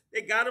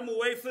 They got them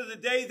away for the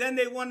day. Then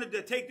they wanted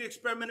to take the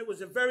experiment. It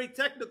was a very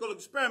technical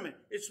experiment.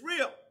 It's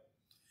real.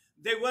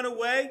 They went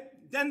away.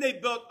 Then they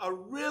built a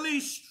really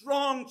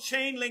strong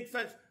chain link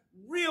fence,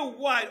 real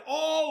wide,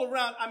 all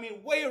around, I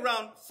mean, way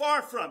around,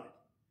 far from it.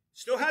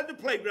 Still had the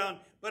playground,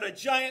 but a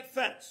giant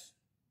fence.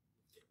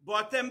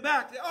 Brought them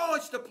back. Oh,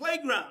 it's the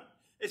playground.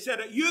 They said,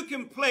 you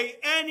can play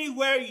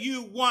anywhere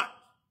you want.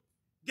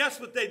 Guess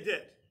what they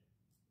did?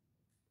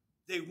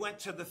 They went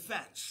to the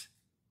fence.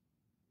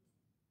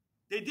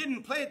 They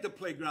didn't play at the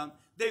playground.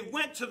 They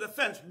went to the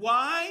fence.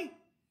 Why?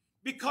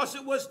 Because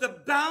it was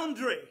the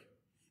boundary.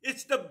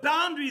 It's the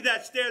boundary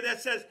that's there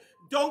that says,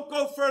 don't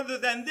go further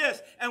than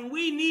this. And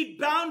we need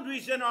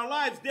boundaries in our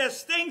lives.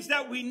 There's things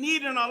that we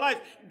need in our life.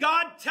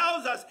 God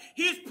tells us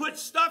He's put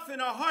stuff in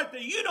our heart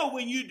that you know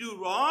when you do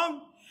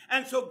wrong.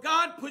 And so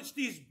God puts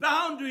these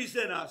boundaries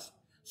in us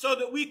so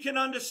that we can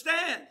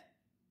understand.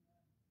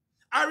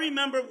 I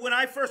remember when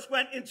I first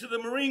went into the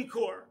Marine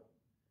Corps,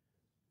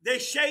 they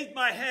shaved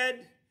my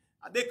head.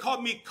 They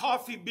called me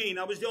Coffee Bean.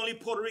 I was the only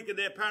Puerto Rican.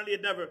 They apparently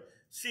had never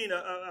seen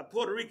a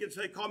Puerto Rican,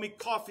 so they called me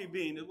Coffee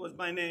Bean. It was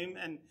my name,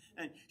 and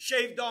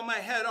shaved all my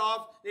head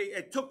off.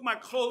 They took my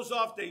clothes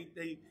off.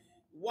 They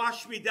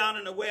washed me down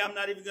in a way I'm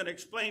not even going to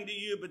explain to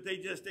you, but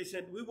they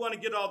said, we want to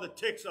get all the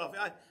ticks off.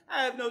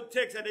 I have no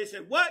ticks. And they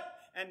said, what?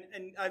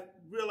 And I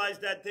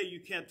realized that day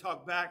you can't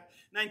talk back.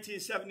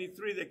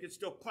 1973, they could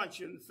still punch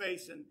you in the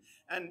face.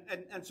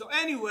 And so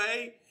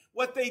anyway,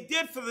 what they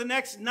did for the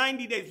next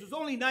 90 days, it was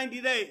only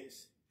 90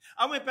 days.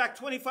 I went back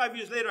 25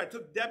 years later. I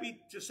took Debbie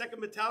to 2nd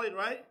Battalion,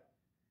 right?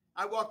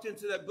 I walked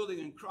into that building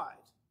and cried.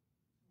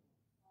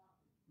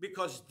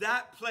 Because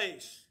that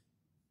place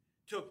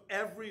took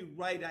every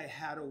right I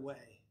had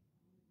away.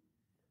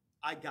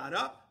 I got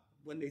up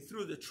when they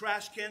threw the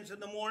trash cans in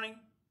the morning.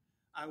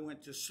 I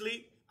went to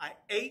sleep. I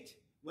ate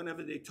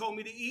whenever they told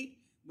me to eat.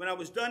 When I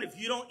was done, if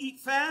you don't eat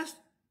fast,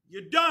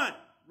 you're done.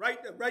 Right,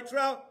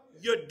 Terrell?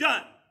 You're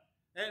done.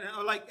 And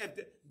I'm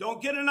like,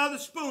 don't get another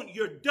spoon.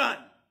 You're done.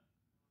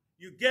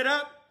 You get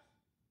up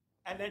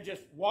and then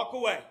just walk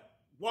away.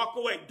 Walk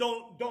away.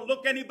 Don't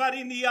look anybody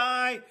in the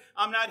eye.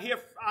 I'm not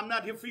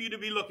here for you to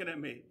be looking at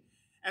me.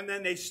 And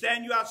then they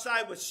stand you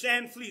outside with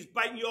sand fleas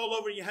biting you all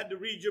over, and you had to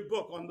read your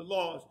book on the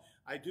laws.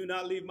 I do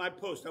not leave my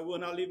post. I will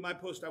not leave my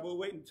post. I will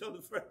wait until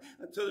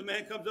the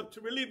man comes up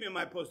to relieve me of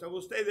my post. I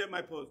will stay there at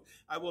my post.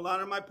 I will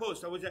honor my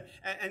post.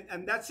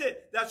 And that's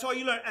it. That's all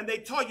you learn. And they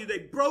taught you. They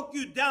broke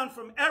you down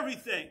from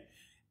everything.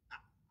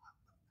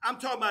 I'm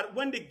talking about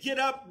when to get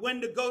up, when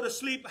to go to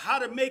sleep, how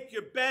to make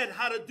your bed,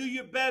 how to do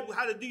your bed,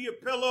 how to do your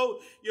pillow,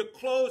 your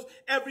clothes,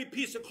 every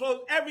piece of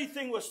clothes.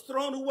 Everything was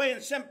thrown away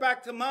and sent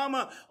back to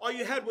mama. All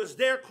you had was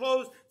their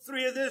clothes,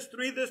 3 of this,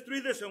 3 of this, 3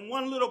 of this, in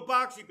one little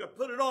box. You could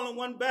put it all in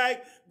one bag.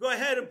 Go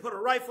ahead and put a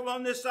rifle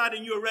on this side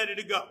and you're ready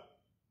to go.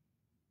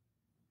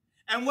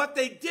 And what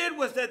they did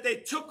was that they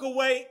took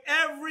away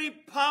every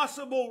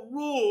possible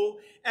rule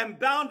and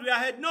boundary I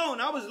had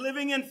known. I was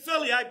living in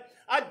Philly.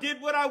 I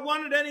did what I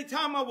wanted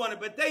anytime I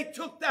wanted, but they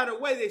took that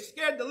away. They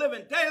scared the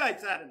living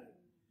daylights out of me.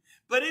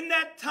 But in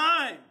that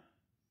time,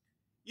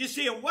 you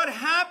see, and what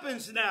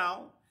happens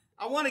now,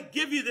 I want to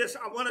give you this.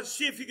 I want to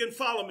see if you can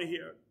follow me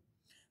here.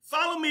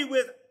 Follow me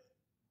with,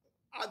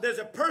 there's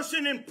a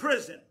person in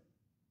prison.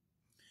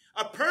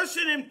 A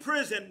person in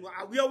prison,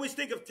 we always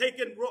think of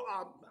taking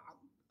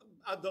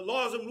the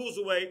laws and rules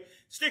away,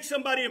 stick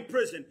somebody in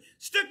prison.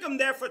 Stick them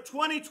there for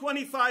 20,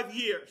 25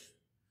 years.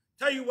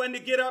 Tell you when to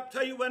get up,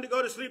 tell you when to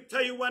go to sleep,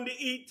 tell you when to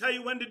eat, tell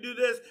you when to do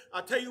this.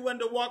 I'll tell you when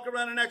to walk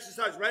around and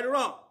exercise, right or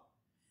wrong.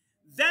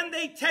 Then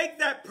they take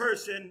that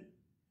person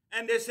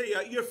and they say,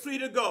 you're free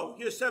to go.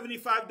 Here's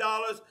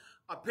 $75,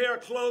 a pair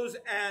of clothes,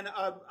 and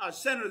a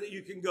center that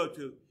you can go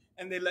to.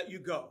 And they let you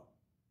go.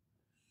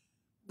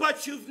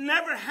 But you've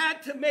never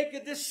had to make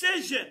a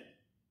decision.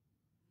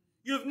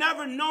 You've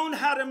never known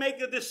how to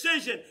make a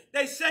decision.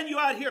 They send you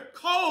out here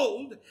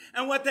cold,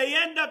 and what they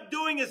end up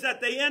doing is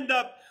that they end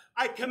up,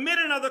 I commit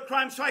another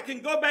crime so I can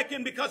go back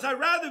in because I'd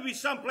rather be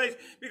someplace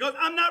because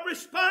I'm not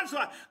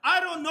responsible. I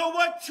don't know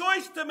what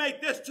choice to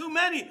make. There's too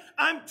many.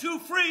 I'm too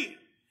free.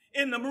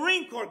 In the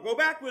Marine Corps, go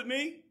back with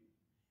me.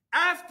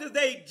 After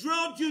they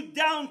drilled you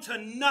down to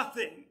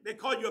nothing, they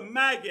called you a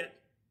maggot,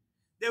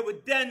 they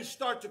would then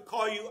start to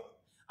call you,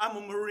 I'm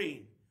a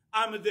Marine.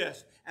 I'm a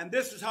this. And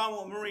this is how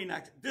a Marine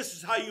acts. This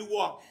is how you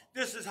walk.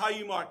 This is how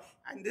you march.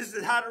 And this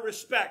is how to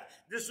respect.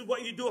 This is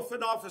what you do if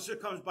an officer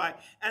comes by.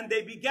 And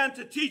they began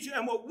to teach you.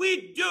 And what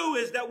we do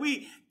is that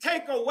we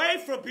take away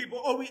from people,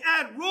 or we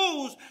add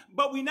rules,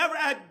 but we never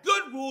add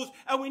good rules,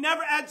 and we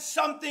never add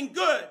something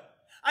good.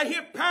 I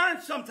hear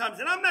parents sometimes,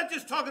 and I'm not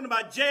just talking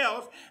about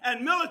jails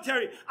and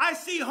military. I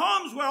see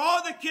homes where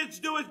all the kids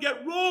do is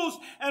get rules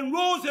and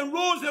rules and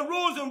rules and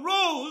rules and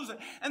rules,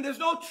 and there's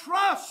no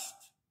trust.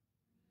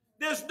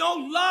 There's no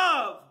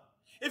love.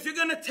 If you're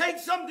going to take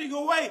something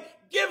away,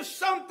 give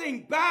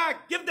something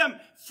back. Give them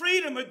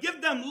freedom, or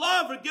give them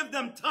love, or give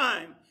them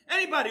time.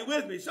 Anybody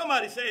with me?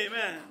 Somebody say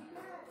amen.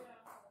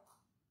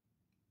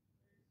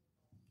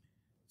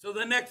 So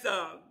the next,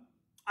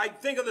 I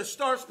think of the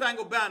Star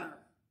Spangled Banner.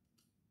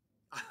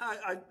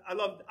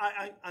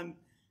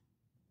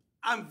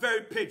 I'm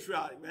very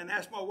patriotic, man.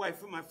 Ask my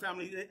wife and my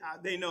family.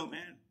 They know,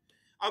 man.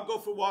 I'll go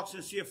for walks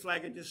and see a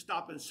flag and just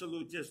stop and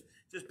salute. Just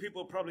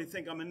people probably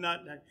think I'm a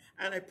nut,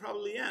 and I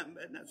probably am,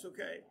 and that's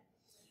okay.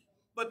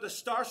 But the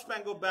Star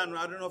Spangled Banner,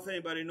 I don't know if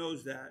anybody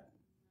knows that.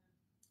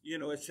 You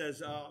know, it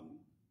says,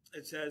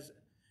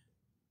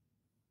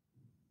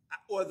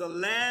 or the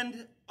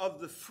land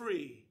of the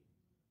free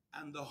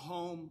and the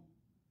home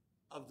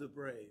of the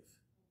brave.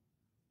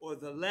 Or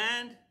the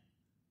land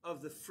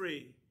of the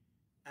free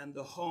and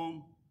the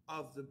home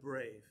of the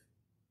brave.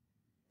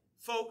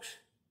 Folks,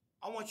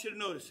 I want you to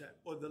notice that.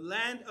 Or the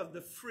land of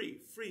the free,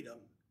 freedom,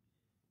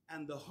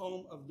 and the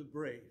home of the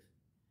brave.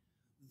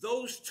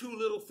 Those two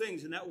little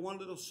things in that one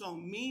little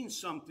song mean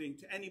something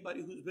to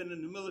anybody who's been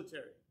in the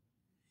military.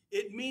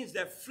 It means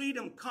that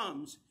freedom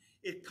comes,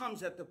 it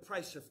comes at the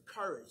price of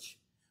courage,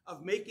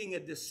 of making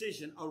a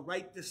decision, a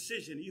right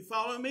decision. You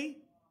follow me?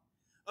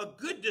 A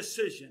good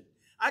decision.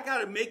 I got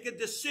to make a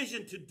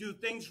decision to do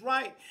things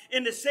right.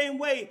 In the same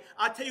way,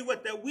 I tell you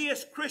what, that we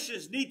as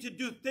Christians need to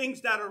do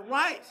things that are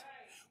right.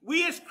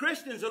 We as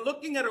Christians are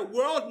looking at a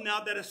world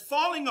now that is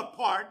falling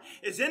apart,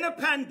 is in a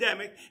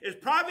pandemic, is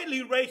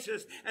privately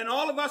racist, and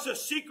all of us are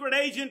secret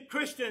agent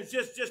Christians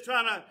just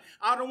trying to,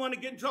 I don't want to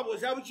get in trouble.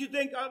 Is that what you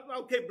think?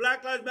 Okay,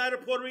 Black Lives Matter,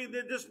 Puerto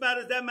Rico, this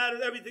matters, that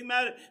matters, everything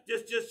matters.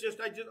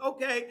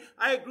 Okay,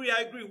 I agree.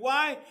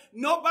 Why?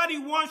 Nobody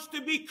wants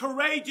to be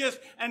courageous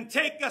and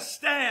take a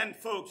stand,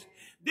 folks.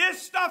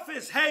 This stuff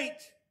is hate.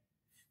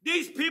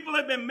 These people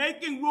have been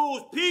making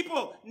rules.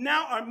 People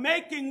now are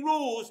making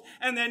rules,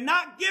 and they're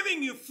not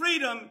giving you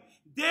freedom.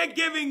 They're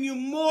giving you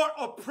more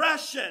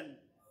oppression.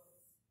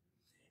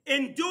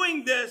 In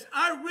doing this,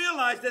 I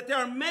realize that there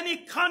are many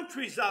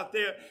countries out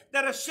there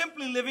that are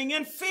simply living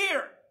in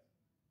fear.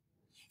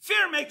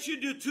 Fear makes you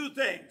do two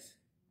things.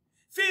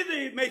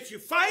 Fear makes you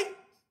fight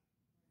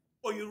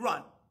or you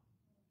run.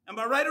 Am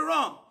I right or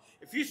wrong?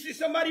 If you see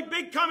somebody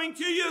big coming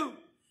to you,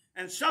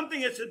 and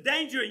something is a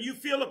danger and you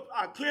feel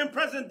a clear and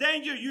present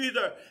danger, you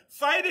either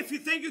fight if you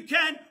think you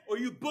can or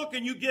you book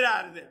and you get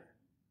out of there.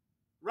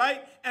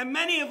 Right? And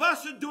many of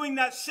us are doing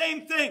that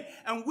same thing.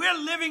 And we're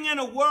living in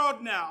a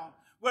world now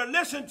where,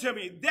 listen to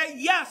me,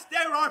 yes,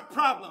 there are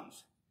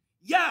problems.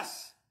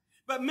 Yes.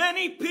 But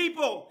many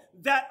people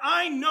that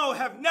I know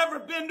have never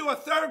been to a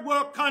third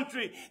world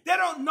country. They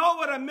don't know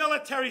what a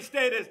military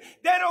state is.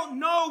 They don't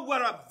know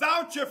what a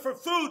voucher for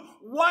food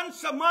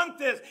once a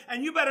month is.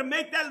 And you better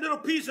make that little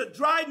piece of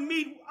dried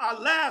meat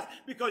last,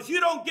 because you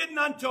don't get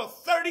none until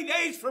 30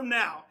 days from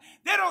now.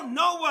 They don't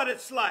know what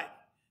it's like.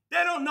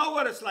 They don't know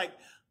what it's like.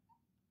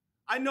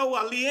 I know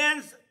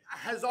Leanne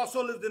has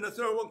also lived in a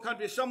third world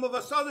country. Some of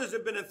us others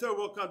have been in third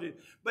world countries.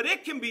 But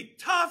it can be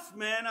tough,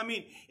 man. I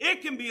mean,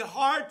 it can be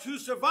hard to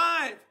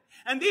survive.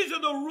 And these are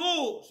the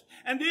rules.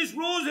 And these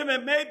rules have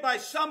been made by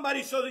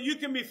somebody so that you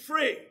can be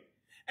free.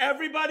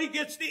 Everybody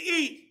gets to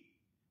eat.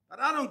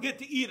 But I don't get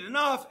to eat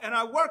enough, and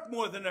I work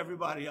more than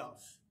everybody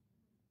else.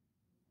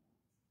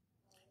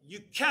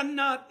 You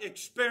cannot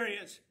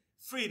experience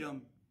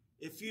freedom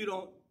if you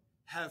don't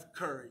have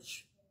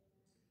courage.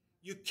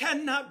 You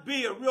cannot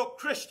be a real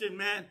Christian,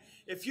 man,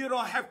 if you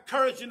don't have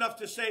courage enough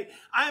to say,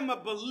 I'm a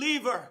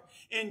believer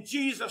in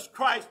Jesus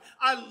Christ.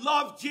 I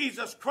love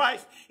Jesus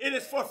Christ. It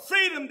is for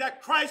freedom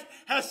that Christ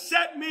has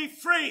set me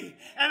free.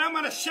 And I'm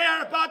going to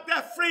share about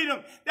that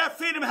freedom. That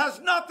freedom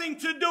has nothing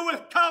to do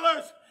with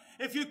colors.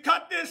 If you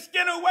cut this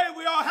skin away,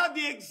 we all have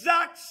the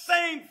exact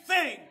same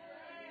thing.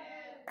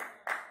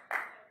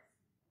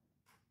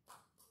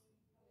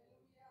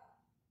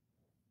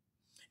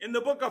 In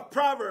the book of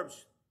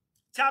Proverbs,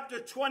 chapter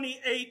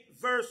 28,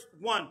 verse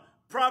 1.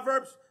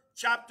 Proverbs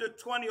chapter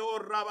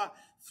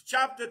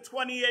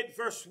 28,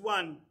 verse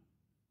 1.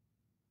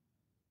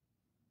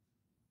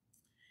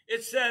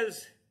 It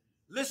says,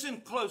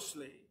 listen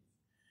closely.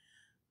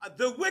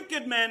 The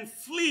wicked man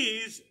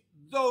flees,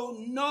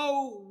 though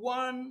no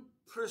one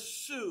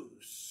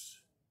pursues.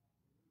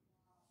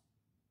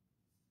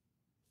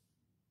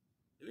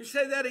 Let me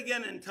say that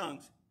again in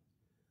tongues.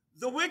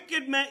 The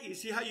wicked man, you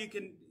see how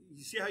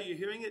you're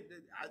hearing it?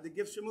 The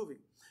gifts are moving.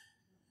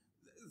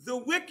 The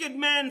wicked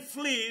man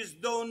flees,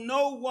 though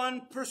no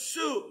one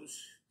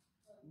pursues,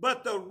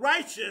 but the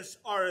righteous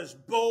are as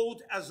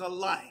bold as a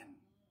lion.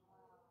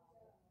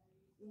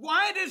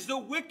 Why does the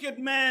wicked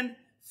man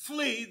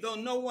flee, though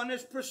no one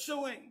is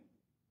pursuing?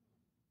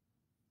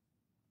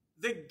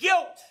 The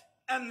guilt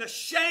and the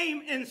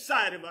shame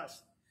inside of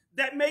us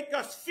that make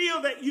us feel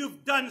that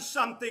you've done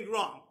something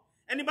wrong.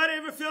 Anybody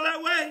ever feel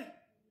that way?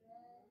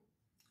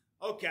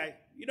 Okay,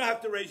 you don't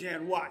have to raise your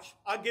hand. Watch.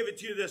 I'll give it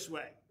to you this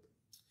way.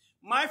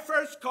 My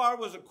first car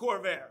was a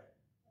Corvair.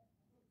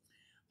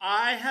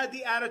 I had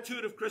the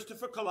attitude of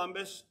Christopher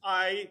Columbus.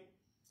 I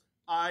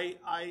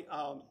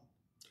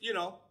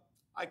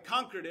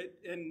conquered it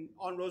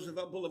on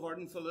Roosevelt Boulevard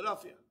in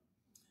Philadelphia,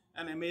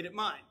 and I made it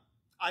mine.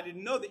 I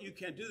didn't know that you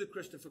can't do the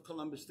Christopher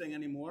Columbus thing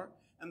anymore,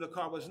 and the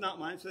car was not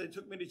mine, so they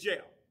took me to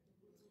jail,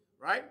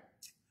 right?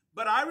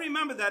 But I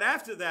remember that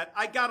after that,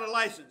 I got a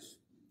license.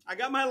 I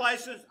got my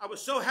license. I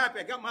was so happy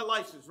I got my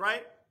license,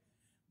 right?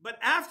 But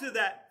after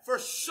that, for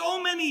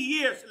so many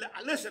years,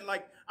 listen,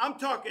 like I'm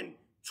talking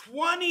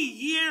 20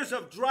 years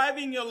of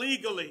driving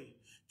illegally,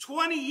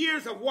 20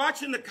 years of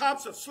watching the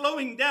cops, of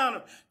slowing down,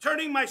 of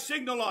turning my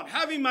signal on,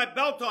 having my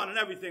belt on and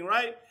everything,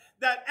 right?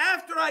 That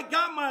after I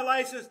got my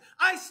license,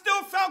 I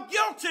still felt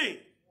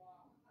guilty.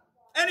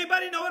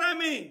 Anybody know what I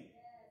mean?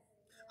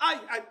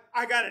 I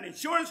got an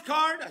insurance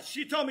card.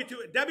 She told me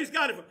to. Debbie's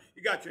got it.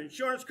 You got your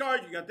insurance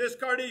card. You got this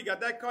card here. You got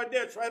that card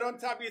there. It's right on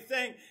top of your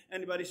thing.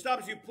 Anybody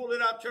stops you, pull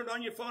it out, turn it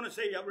on your phone, and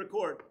say, yeah,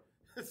 record.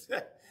 That's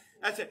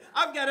it.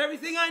 I've got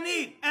everything I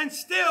need. And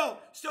still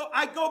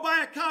I go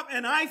by a cop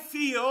and I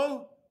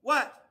feel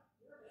what?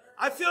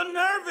 I feel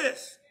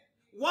nervous.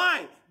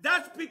 Why?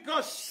 That's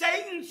because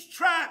Satan's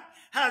trap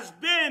has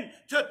been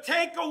to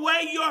take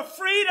away your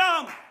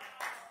freedom.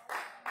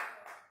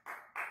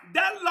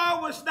 That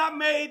law was not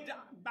made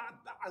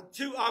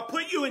to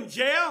put you in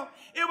jail.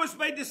 It was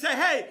made to say,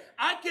 hey,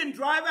 I can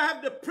drive. I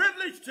have the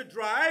privilege to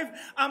drive.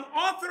 I'm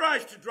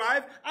authorized to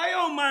drive. I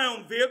own my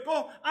own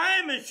vehicle. I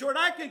am insured.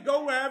 I can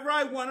go wherever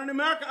I want in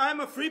America. I'm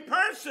a free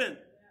person.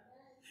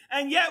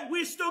 And yet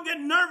we still get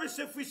nervous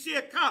if we see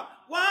a cop.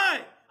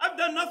 Why? I've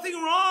done nothing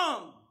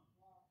wrong.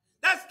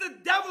 That's the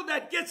devil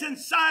that gets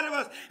inside of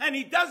us, and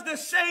he does the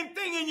same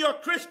thing in your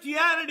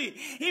Christianity.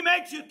 He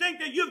makes you think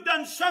that you've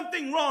done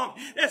something wrong.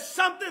 There's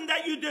something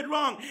that you did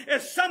wrong.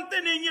 There's something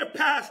in your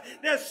past.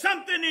 There's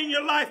something in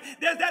your life.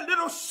 There's that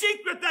little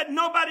secret that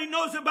nobody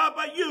knows about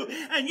but you,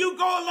 and you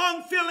go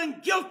along feeling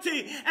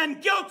guilty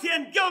and guilty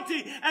and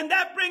guilty, and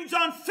that brings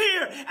on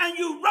fear, and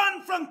you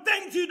run from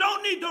things you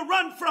don't need to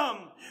run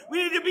from.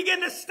 We need to begin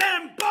to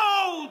stand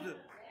bold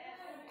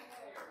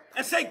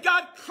and say,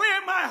 God, clear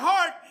my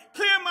heart.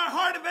 Clear my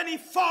heart of any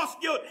false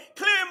guilt.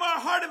 Clear my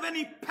heart of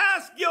any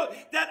past guilt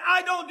that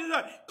I don't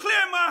deserve.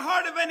 Clear my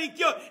heart of any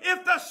guilt.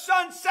 If the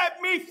Son set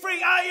me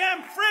free, I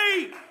am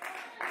free.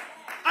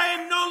 I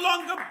am no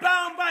longer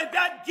bound by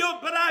that guilt,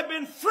 but I've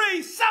been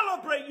free.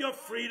 Celebrate your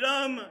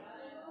freedom.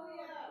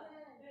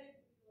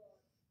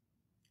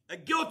 A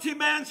guilty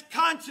man's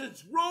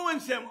conscience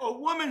ruins him, a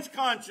woman's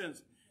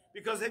conscience,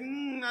 because they,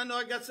 I know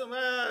I got some,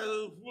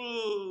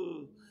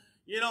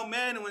 you know,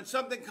 man, and when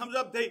something comes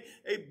up,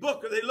 a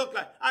book, or they look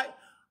like,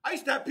 I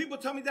used to have people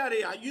tell me that,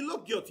 hey, you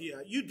look guilty.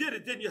 You did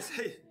it, didn't you?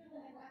 Say,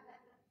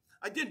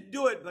 I didn't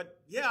do it,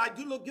 but yeah, I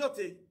do look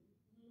guilty.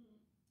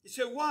 He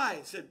said, why?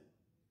 I said,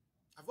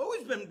 I've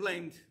always been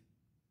blamed.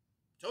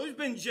 It's always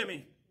been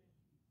Jimmy.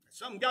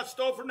 Something got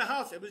stolen from the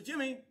house. It was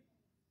Jimmy.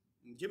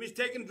 And Jimmy's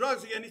taking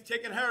drugs again. He's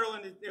taking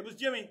heroin. It was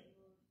Jimmy.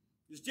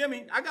 It was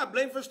Jimmy. I got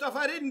blamed for stuff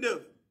I didn't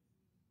do.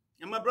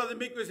 And my brother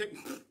Mick was like,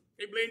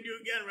 they blamed you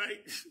again,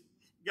 right?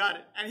 Got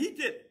it. And he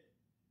did it.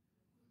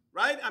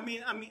 Right? I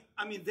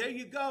mean, there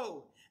you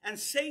go. And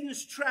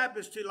Satan's trap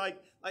is to like,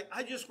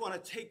 I just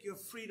want to take your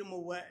freedom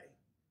away.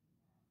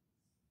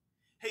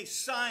 Hey,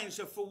 signs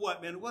are for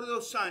what, man? What are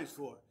those signs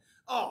for?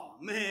 Oh,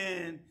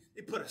 man,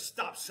 they put a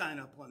stop sign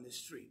up on the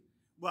street.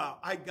 Well,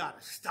 I got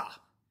to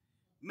stop.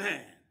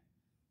 Man,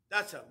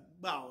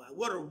 wow,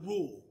 what a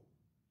rule.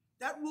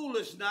 That rule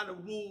is not a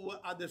rule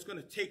that's going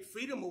to take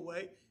freedom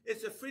away.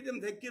 It's a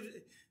freedom that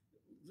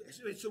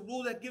it's a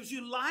rule that gives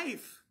you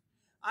life.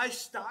 I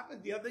stop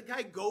and the other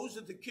guy goes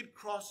and the kid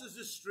crosses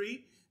the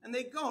street and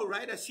they go,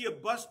 right? I see a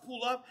bus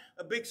pull up,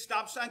 a big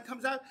stop sign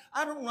comes out.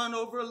 I don't run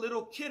over a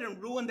little kid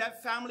and ruin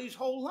that family's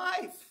whole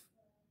life,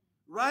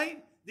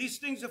 right? These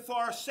things are for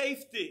our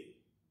safety.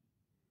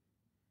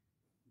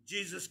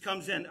 Jesus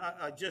comes in.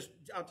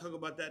 I'll talk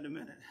about that in a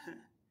minute.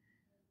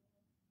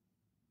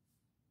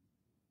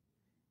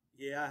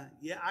 Yeah,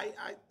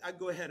 I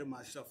go ahead of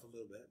myself a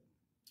little bit.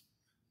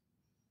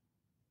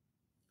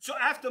 So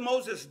after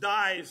Moses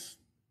dies,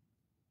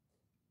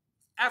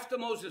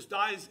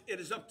 it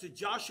is up to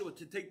Joshua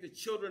to take the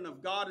children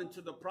of God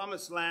into the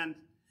promised land.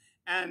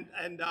 And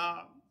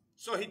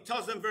so he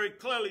tells them very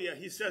clearly,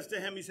 he says,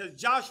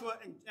 Joshua,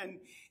 and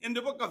in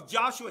the book of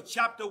Joshua,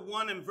 chapter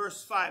 1 and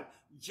verse 5,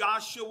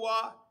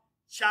 Joshua,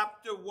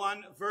 chapter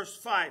 1, verse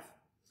 5,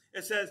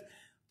 it says,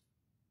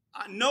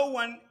 no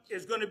one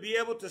is going to be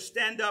able to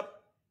stand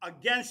up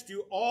against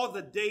you all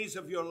the days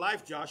of your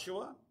life,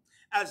 Joshua.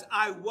 As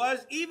I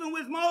was even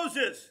with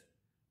Moses,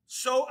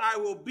 so I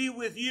will be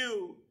with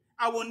you.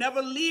 I will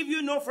never leave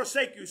you nor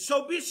forsake you.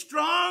 So be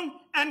strong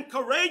and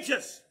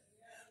courageous.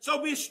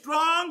 So be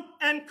strong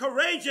and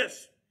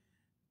courageous.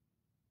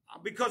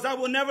 Because I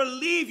will never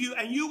leave you,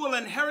 and you will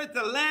inherit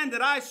the land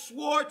that I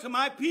swore to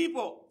my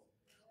people.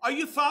 Are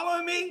you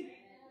following me?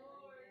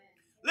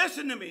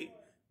 Listen to me.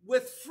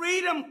 With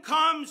freedom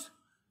comes,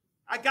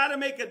 I got to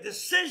make a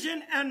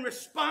decision and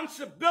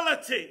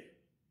responsibility.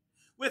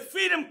 With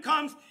freedom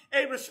comes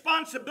a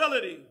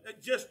responsibility.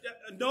 Just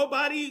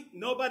nobody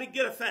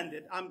get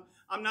offended.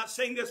 I'm not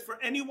saying this for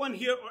anyone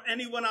here or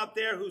anyone out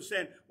there who's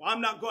saying, well, I'm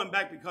not going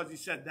back because he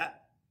said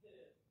that.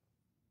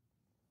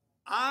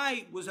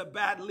 I was a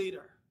bad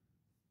leader.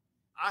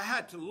 I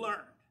had to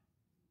learn.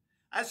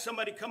 I had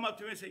somebody come up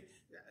to me and say,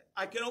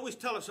 I can always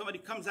tell if somebody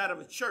comes out of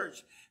a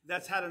church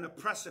that's had an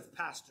oppressive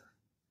pastor.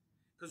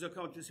 Because they'll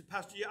come up to me and say,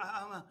 Pastor,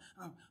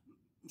 I'm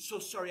so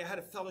sorry. I had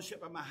a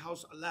fellowship at my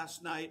house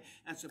last night,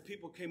 and some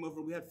people came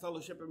over. We had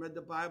fellowship and read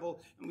the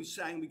Bible, and we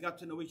sang. We got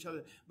to know each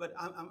other. But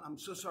I'm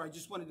so sorry. I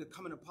just wanted to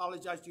come and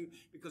apologize to you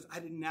because I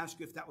didn't ask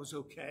you if that was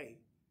okay.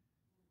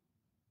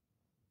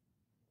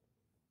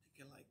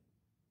 Thinking like,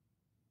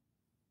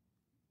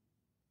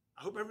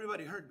 I hope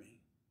everybody heard me.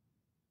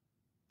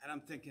 And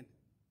I'm thinking,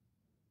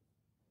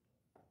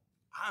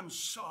 I'm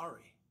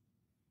sorry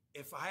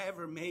if I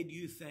ever made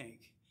you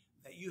think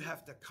that you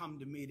have to come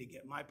to me to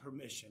get my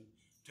permission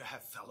to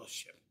have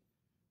fellowship.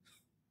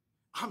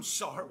 I'm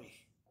sorry.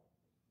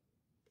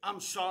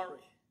 I'm sorry.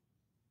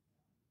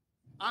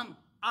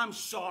 I'm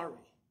sorry.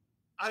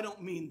 I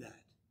don't mean that.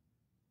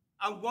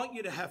 I want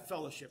you to have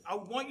fellowship. I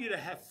want you to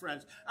have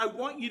friends. I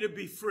want you to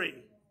be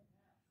free.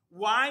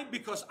 Why?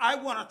 Because I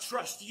want to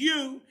trust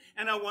you,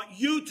 and I want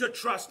you to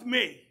trust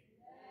me.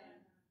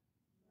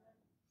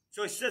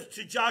 So he says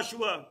to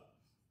Joshua,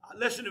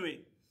 listen to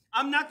me.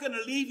 I'm not going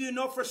to leave you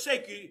nor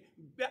forsake you.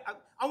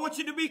 I want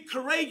you to be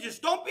courageous.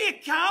 Don't be a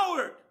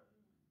coward.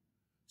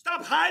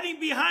 Stop hiding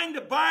behind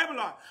the Bible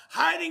or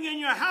hiding in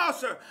your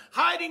house or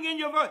hiding in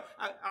your...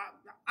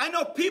 I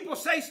know people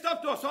say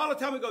stuff to us all the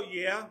time. We go,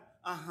 yeah,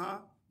 uh-huh,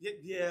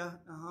 yeah,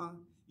 uh-huh,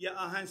 yeah,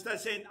 uh-huh. Instead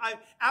of saying,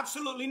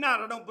 absolutely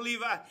not. I don't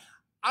believe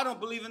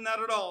in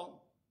that at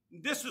all.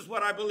 This is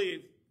what I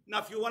believe. Now,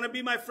 if you want to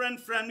be my friend,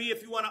 friend me.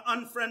 If you want to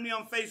unfriend me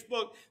on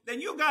Facebook,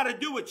 then you got to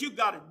do what you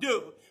got to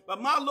do.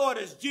 But my Lord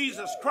is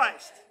Jesus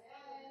Christ.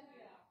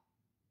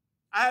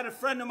 I had a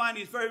friend of mine,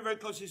 he's very, very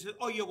close. He said,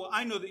 oh, yeah, well,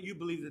 I know that you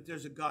believe that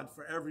there's a God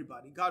for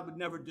everybody. God would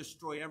never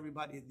destroy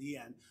everybody at the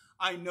end.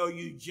 I know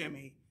you,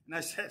 Jimmy. And I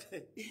said,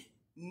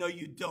 no,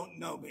 you don't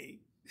know me.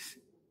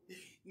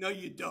 No,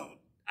 you don't.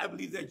 I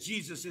believe that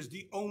Jesus is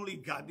the only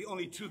God, the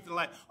only truth and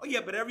life. Oh,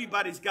 yeah, but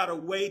everybody's got a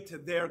way to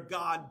their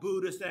God,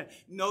 Buddhist.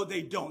 No,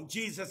 they don't.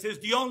 Jesus is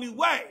the only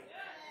way.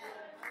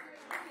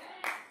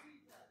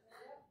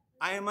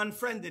 I am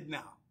unfriended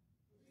now.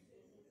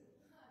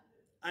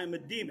 I am a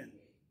demon.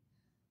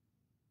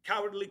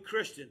 Cowardly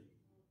Christian.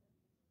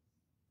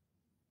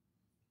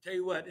 Tell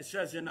you what, it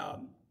says in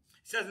 2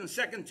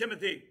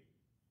 Timothy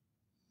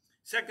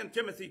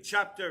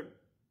chapter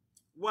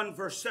 1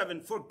 verse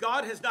 7, for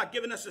God has not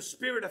given us a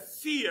spirit of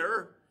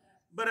fear,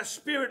 but a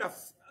spirit of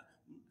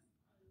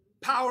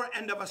power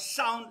and of a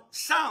sound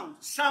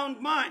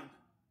mind.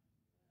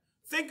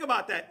 Think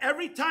about that.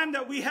 Every time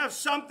that we have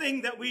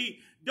something that we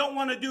don't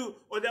want to do,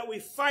 or that we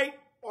fight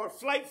or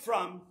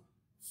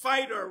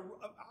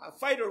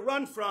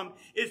run from,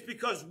 is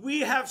because we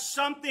have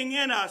something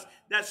in us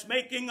that's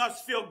making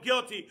us feel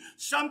guilty.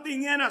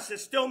 Something in us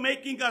is still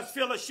making us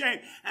feel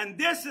ashamed. And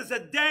this is a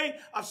day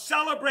of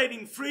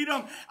celebrating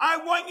freedom. I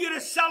want you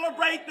to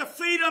celebrate the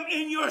freedom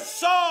in your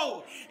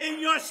soul,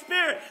 in your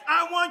spirit.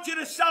 I want you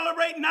to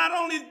celebrate not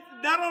only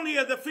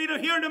the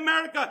freedom here in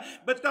America,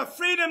 but the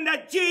freedom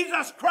that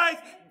Jesus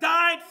Christ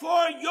died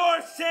for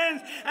your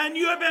sins, and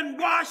you have been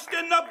washed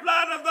in the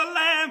blood of the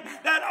Lamb,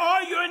 that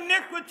all your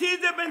iniquities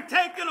have been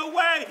taken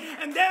away,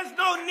 and there's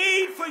no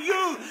need for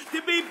you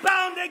to be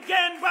bound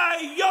again by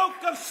a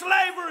yoke of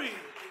slavery.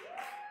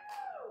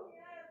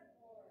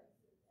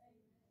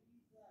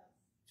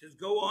 Just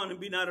go on and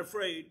be not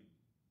afraid.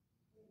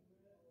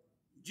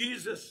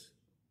 Jesus,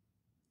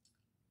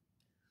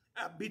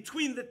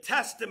 between the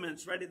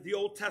testaments, right, the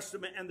Old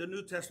Testament and the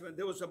New Testament,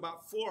 there was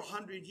about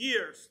 400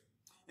 years.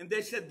 And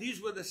they said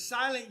these were the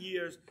silent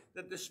years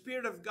that the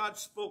Spirit of God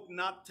spoke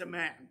not to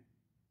man.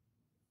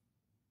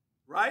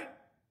 Right?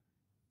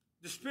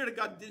 The Spirit of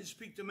God didn't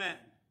speak to man.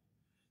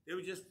 They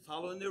were just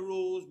following their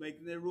rules,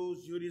 making their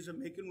rules.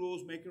 Judaism, making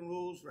rules,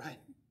 right?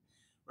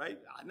 Right?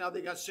 Now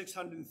they got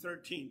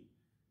 613.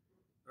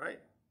 Right?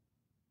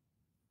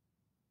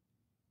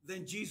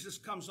 Then Jesus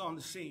comes on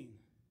the scene.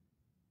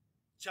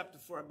 Chapter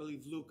 4, I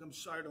believe, Luke. I'm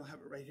sorry, I don't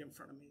have it right here in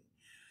front of me.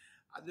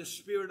 The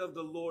Spirit of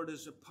the Lord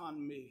is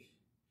upon me,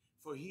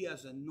 for he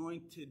has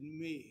anointed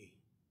me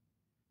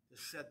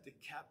to set the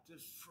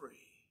captives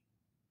free.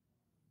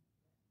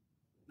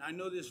 Now, I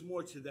know there's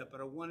more to that,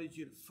 but I wanted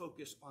you to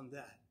focus on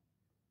that.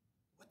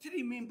 What did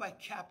he mean by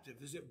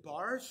captive? Is it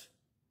bars?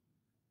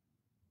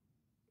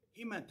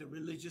 He meant the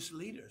religious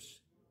leaders.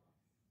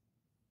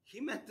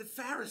 He meant the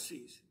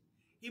Pharisees.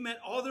 He meant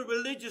all the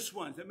religious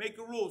ones that make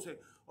a rule. Say,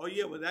 oh,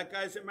 yeah, well, that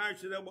guy's married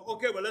to that one.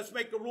 Okay, well, let's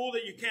make a rule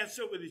that you can't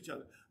sit with each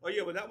other. Oh,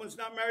 yeah, well, that one's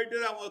not married to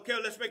that one. Okay,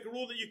 let's make a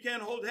rule that you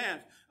can't hold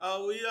hands.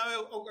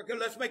 Okay,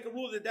 let's make a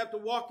rule that they have to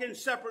walk in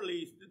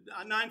separately,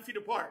 9 feet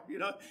apart. You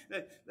know,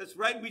 that's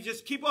right. We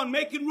just keep on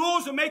making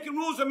rules and making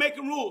rules and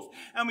making rules.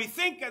 And we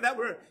think that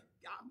we're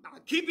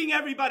keeping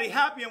everybody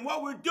happy. And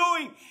what we're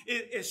doing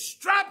is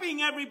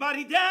strapping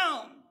everybody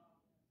down.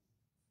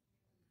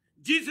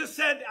 Jesus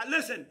said,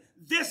 listen,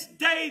 this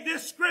day,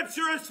 this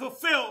scripture is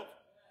fulfilled.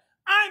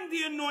 I'm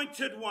the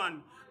anointed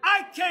one.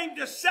 I came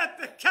to set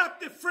the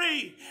captive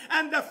free.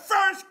 And the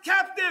first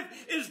captive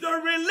is the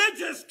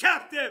religious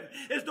captive,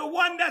 is the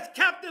one that's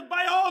captive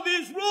by all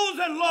these rules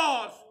and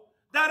laws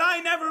that I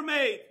never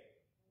made.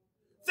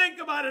 Think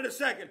about it a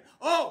second.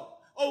 Oh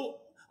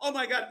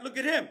my God, look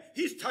at him.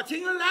 He's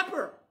touching a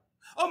leper.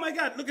 Oh my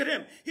God, look at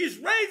him. He's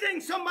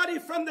raising somebody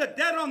from the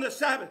dead on the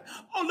Sabbath.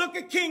 Oh, look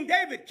at King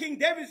David. King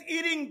David's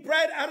eating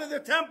bread out of the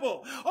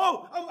temple.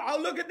 Oh,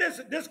 look at this.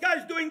 This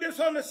guy's doing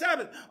this on the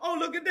Sabbath. Oh,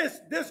 look at this.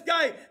 This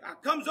guy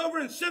comes over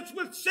and sits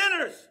with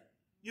sinners.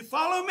 You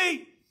follow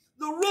me?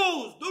 The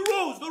rules.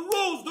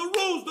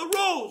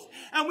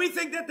 And we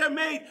think that they're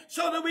made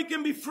so that we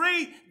can be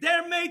free.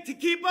 They're made to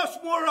keep us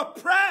more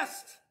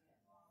oppressed.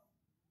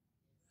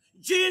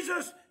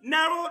 Jesus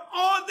narrowed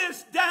all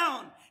this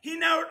down. He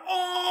narrowed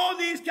all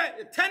these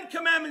 10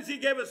 commandments he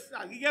gave us.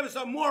 He gave us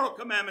some moral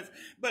commandments.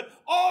 But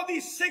all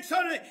these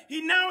 600,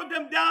 he narrowed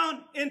them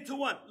down into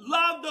one.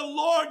 Love the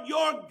Lord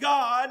your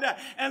God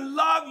and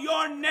love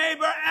your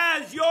neighbor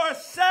as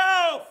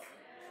yourself.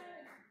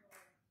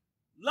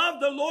 Love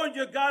the Lord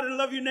your God and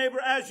love your neighbor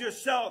as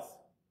yourself.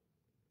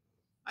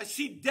 I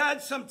see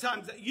dads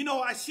sometimes, you know,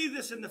 I see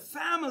this in the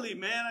family,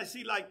 man. I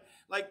see like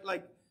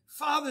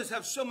fathers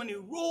have so many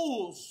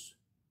rules.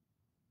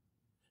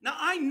 Now,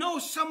 I know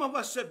some of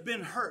us have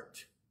been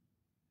hurt.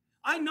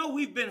 I know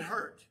we've been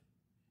hurt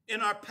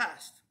in our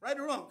past. Right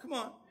or wrong? Come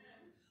on.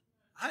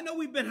 I know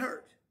we've been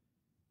hurt.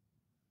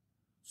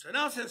 So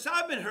now since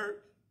I've been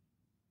hurt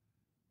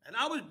and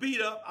I was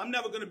beat up, I'm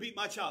never going to beat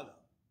my child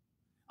up.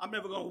 I'm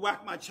never going to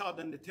whack my child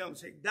in the tail and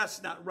say,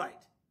 that's not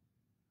right.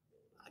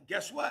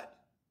 Guess what?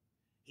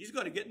 He's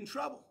going to get in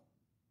trouble.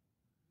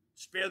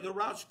 Spare the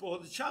rod, spoil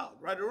the child.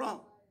 Right or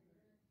wrong?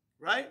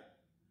 Right?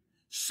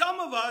 Some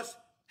of us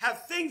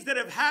have things that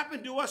have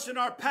happened to us in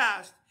our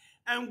past,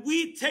 and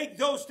we take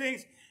those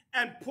things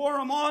and pour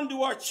them on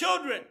to our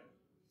children.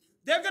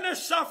 They're going to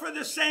suffer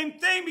the same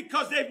thing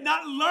because they've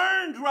not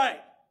learned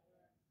right.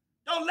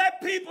 Don't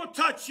let people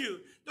touch you.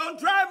 Don't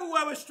drive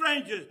away with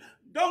strangers.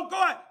 Don't go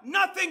out.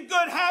 Nothing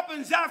good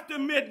happens after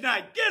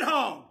midnight. Get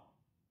home.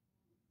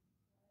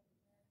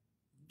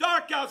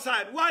 Dark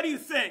outside. Why do you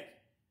think?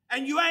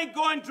 And you ain't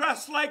going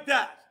dressed like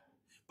that.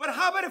 But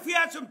how about if we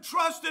had some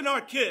trust in our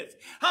kids?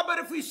 How about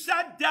if we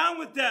sat down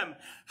with them?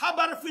 How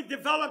about if we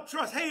developed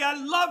trust? Hey, I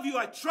love you.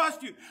 I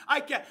trust you.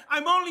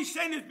 I'm only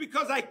saying this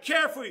because I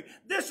care for you.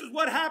 This is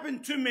what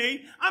happened to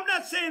me. I'm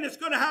not saying it's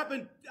going to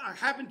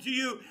happen to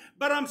you,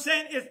 but I'm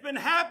saying it's been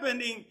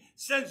happening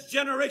since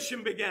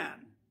generation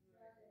began.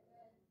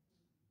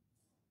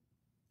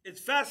 It's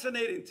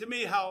fascinating to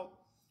me how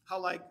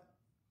like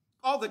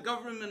all the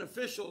government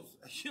officials,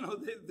 you know,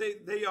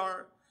 they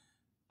are,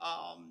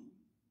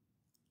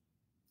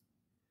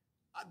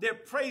 they're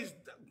praised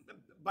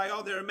by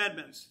all their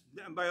amendments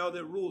and by all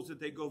their rules that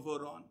they go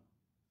vote on,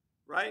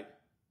 right?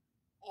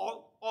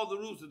 All the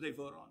rules that they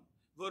vote on.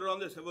 Voted on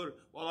this.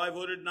 I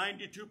voted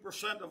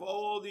 92% of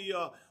all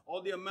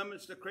the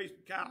amendments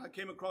that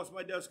came across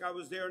my desk. I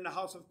was there in the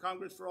House of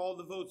Congress for all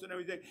the votes and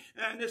everything.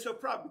 And they're so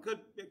proud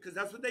because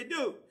that's what they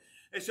do.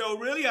 And so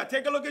really, I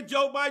take a look at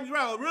Joe Biden's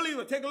record. Really,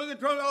 we'll take a look at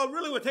Trump.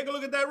 Really, we'll take a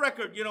look at that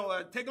record. You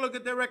know, take a look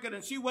at their record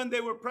and see when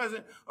they were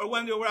president or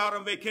when they were out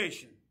on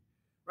vacation.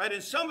 Right?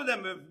 And some of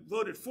them have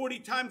voted 40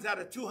 times out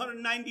of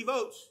 290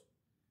 votes.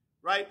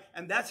 Right?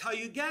 And that's how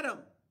you get them.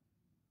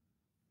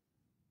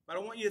 But I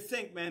want you to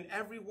think, man,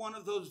 every one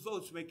of those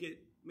votes makes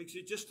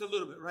it just a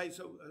little bit, right?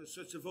 So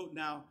it's a vote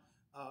now,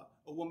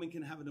 a woman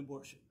can have an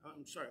abortion.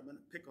 I'm sorry, I'm going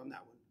to pick on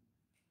that one.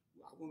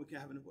 A woman can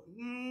have an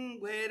abortion.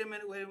 Wait a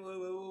minute, wait.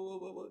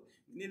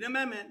 We need an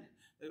amendment.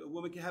 A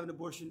woman can have an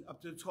abortion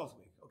up to the 12th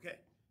week. Okay.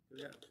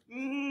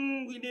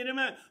 We need an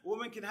amendment. A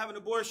woman can have an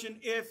abortion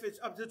if it's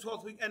up to the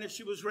 12th week and if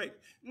she was raped.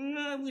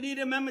 We need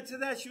an amendment to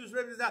that. She was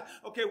raped.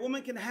 Okay, a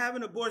woman can have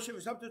an abortion if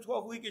it's up to the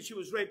 12th week and she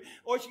was raped.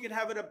 Or she can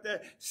have it up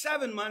to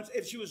 7 months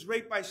if she was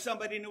raped by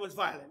somebody and it was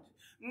violent.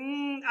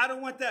 I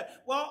don't want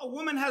that. Well, a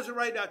woman has a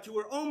right out to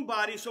her own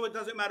body, so it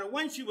doesn't matter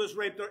when she was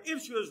raped or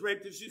if she was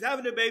raped. If she's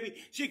having a baby,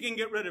 she can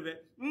get rid of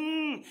it.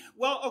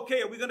 Well,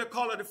 okay, are we going to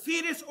call it a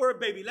fetus or a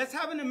baby? Let's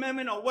have an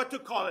amendment on what to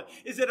call it.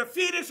 Is it a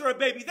fetus or a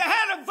baby? They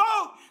had a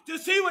vote to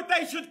see what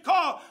they should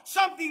call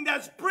something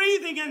that's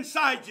breathing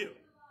inside you.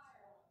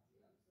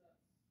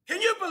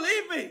 Can you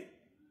believe me?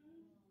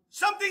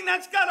 Something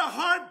that's got a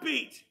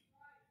heartbeat.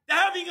 They're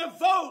having a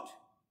vote.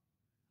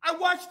 I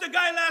watched the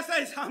guy last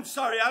night. I'm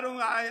sorry, I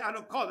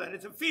don't call that.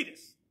 It's a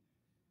fetus.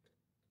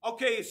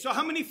 Okay, so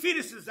how many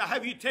fetuses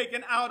have you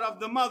taken out of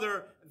the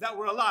mother that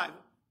were alive?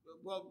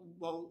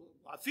 Well,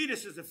 a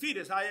fetus is a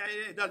fetus.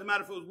 It doesn't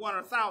matter if it was 1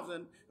 or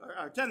 1,000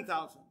 or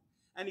 10,000.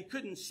 And he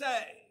couldn't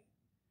say.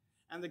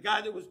 And the guy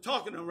that was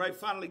talking to him, right,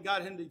 finally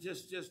got him to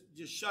just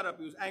shut up.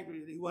 He was angry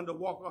that he wanted to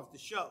walk off the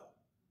show.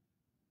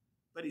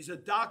 But he's a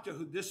doctor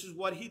who, this is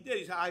what he did.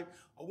 He said,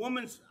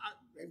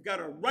 they've got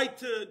a right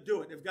to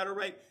do it. They've got a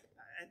right.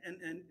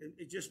 And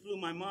it just blew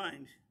my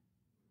mind.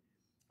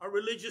 Our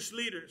religious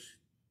leaders.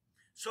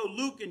 So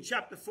Luke in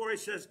chapter 4, it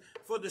says,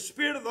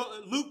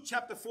 Luke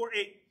chapter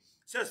 4:8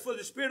 says, for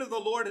the Spirit of the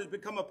Lord has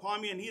become upon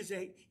me, and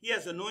he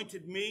has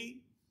anointed me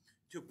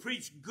to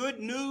preach good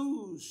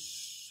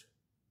news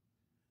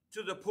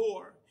to the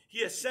poor.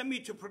 He has sent me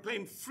to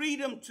proclaim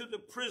freedom to the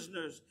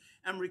prisoners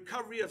and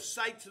recovery of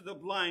sight to the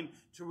blind,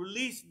 to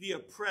release the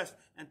oppressed,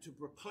 and to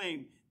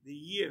proclaim the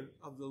year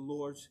of the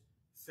Lord's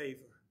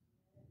favor.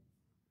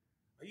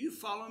 Are you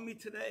following me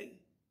today?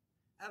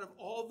 Out of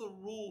all the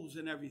rules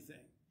and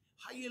everything,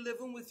 how you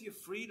living with your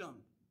freedom?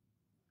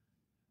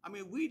 I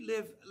mean, we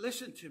live,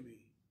 listen to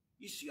me.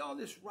 You see all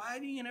this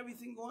rioting and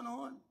everything going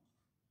on?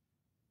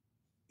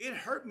 It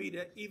hurt me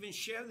to even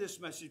share this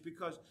message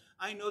because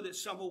I know that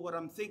some of what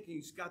I'm thinking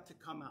has got to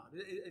come out.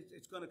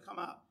 It's going to come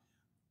out.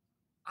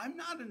 I'm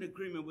not in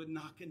agreement with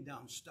knocking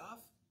down stuff.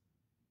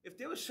 If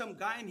there was some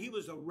guy and he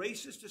was a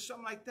racist or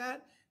something like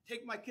that,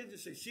 take my kids and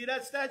say, see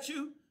that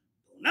statue?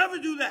 Never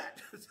do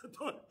that.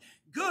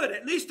 Good.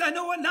 At least I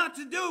know what not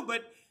to do.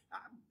 But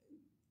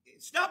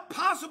it's not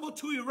possible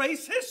to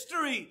erase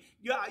history.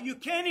 You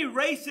can't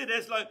erase it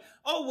as like,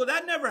 oh, well,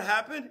 that never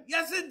happened.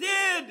 Yes, it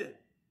did.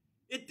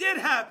 It did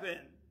happen.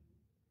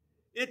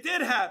 It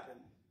did happen.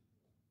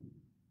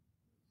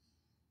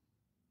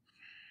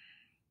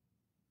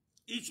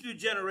 Each new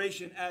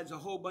generation adds a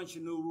whole bunch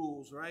of new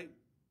rules, right?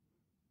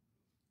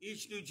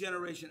 Each new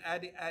generation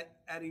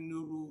adding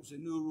new rules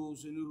and new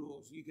rules and new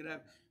rules. You could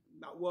have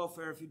about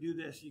welfare if you do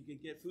this. You can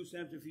get food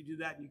stamps if you do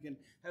that. You can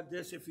have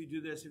this if you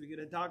do this. If you get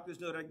a doctor's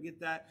note, I can get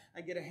that.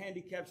 I get a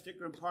handicap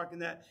sticker and parking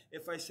that.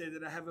 If I say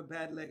that I have a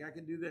bad leg, I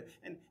can do that.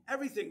 And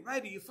everything,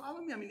 right? Do you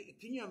follow me? I mean,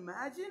 can you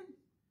imagine?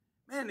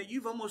 Man, that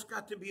you've almost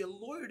got to be a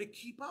lawyer to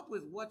keep up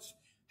with what's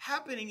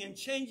happening and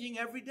changing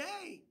every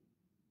day.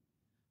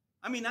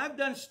 I mean, I've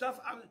done stuff.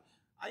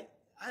 I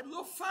had a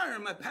little fire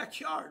in my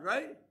backyard,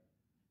 right?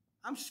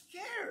 I'm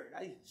scared.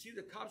 I see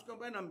the cops go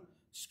by and I'm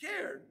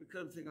scared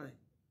because I'm thinking,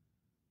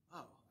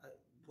 oh, I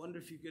wonder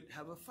if you could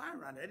have a fire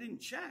around it. I didn't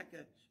check.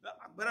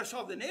 But I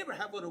saw the neighbor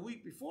have one a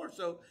week before,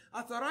 so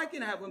I thought I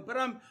can have one. But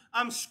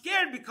I'm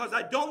scared because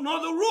I don't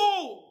know the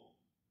rule.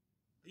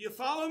 You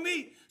follow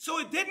me? So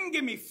it didn't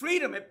give me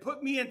freedom. It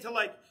put me into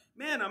like,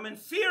 man, I'm in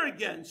fear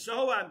again.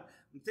 So I'm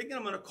thinking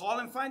I'm going to call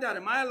and find out,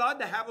 am I allowed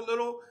to have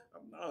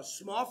a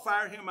small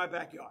fire here in my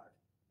backyard?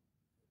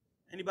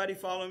 Anybody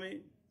follow me?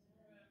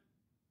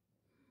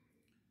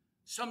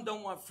 Some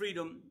don't want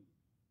freedom.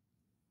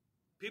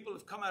 People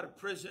have come out of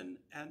prison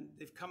and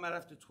they've come out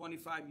after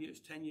 25 years,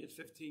 10 years,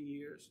 15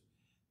 years.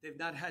 They've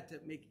not had to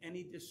make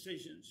any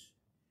decisions.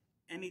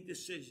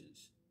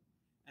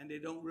 And they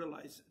don't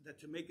realize that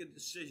to make a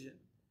decision,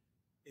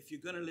 if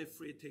you're going to live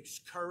free, it takes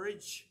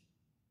courage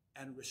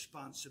and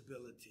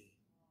responsibility.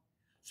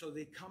 So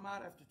they come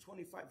out after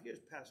 25 years,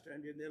 Pastor,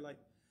 and they're like,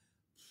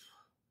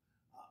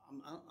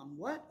 I'm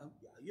what?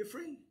 You're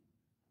free?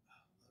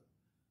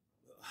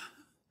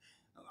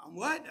 I'm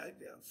what?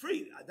 I'm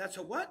free. That's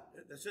a what?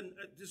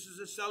 This is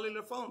a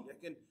cellular phone.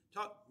 I can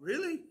talk.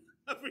 Really?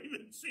 I've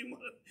even seen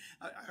one.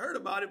 I heard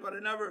about it, but I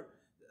never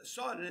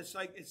saw it. And it's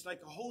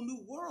like a whole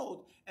new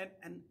world.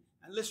 And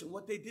listen,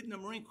 what they did in the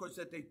Marine Corps is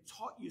that they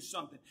taught you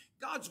something.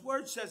 God's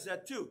word says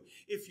that too.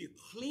 If you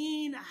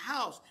clean a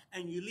house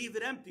and you leave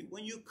it empty,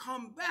 when you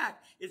come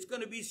back, it's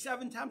going to be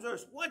 7 times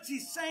worse. What's he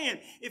saying?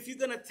 If you're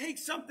going to take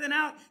something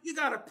out, you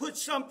got to put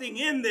something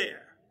in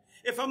there.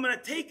 If I'm going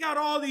to take out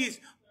all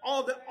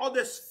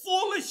this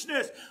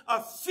foolishness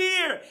of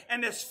fear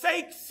and this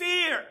fake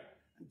fear,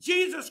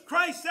 Jesus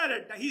Christ said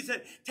it. He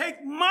said,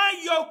 take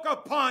my yoke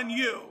upon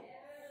you.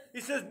 He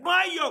says,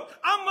 my yoke,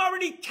 I'm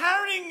already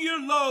carrying your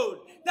load.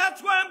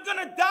 That's why I'm going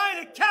to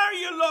die, to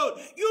carry your load.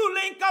 You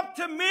link up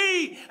to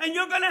me and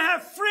you're going to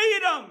have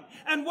freedom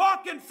and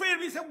walk in freedom.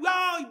 He said,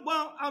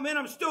 well, I mean,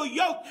 I'm still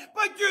yoked,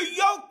 but you're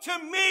yoked to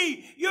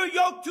me. You're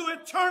yoked to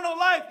eternal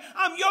life.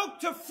 I'm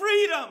yoked to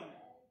freedom.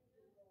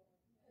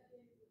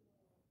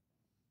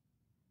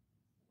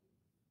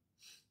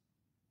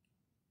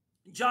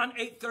 John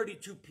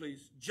 8:32,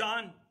 please.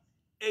 John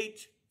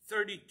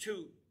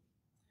 8:32.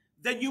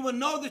 Then you will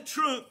know the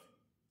truth,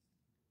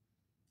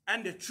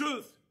 and the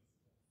truth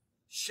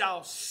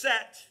shall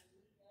set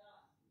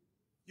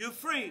you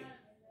free.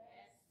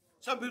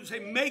 Some people say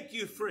make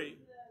you free.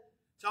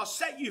 So I'll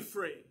set you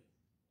free.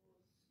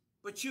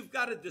 But you've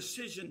got a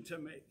decision to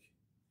make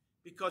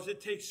because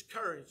it takes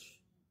courage.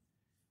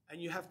 And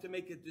you have to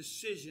make a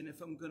decision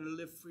if I'm going to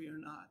live free or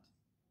not.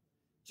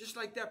 Just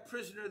like that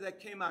prisoner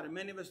that came out. And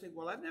many of us think,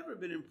 well, I've never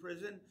been in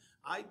prison.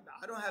 I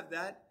don't have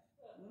that.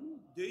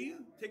 Do you?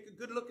 Take a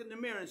good look in the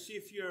mirror and see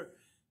if you're,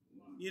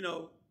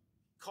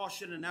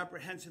 cautious and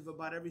apprehensive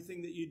about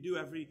everything that you do,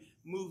 every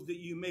move that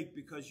you make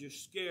because you're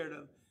scared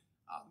of,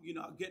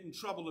 getting in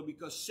trouble or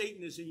because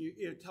Satan is in your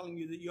ear telling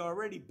you that you're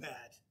already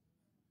bad.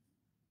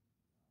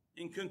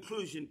 In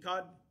conclusion,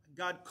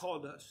 God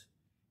called us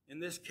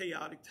in this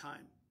chaotic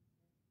time,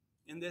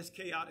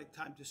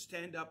 to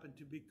stand up and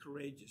to be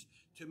courageous,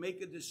 to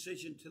make a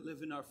decision to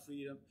live in our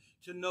freedom,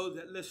 to know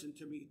that, listen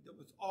to me, that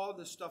with all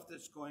the stuff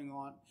that's going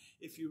on,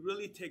 if you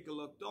really take a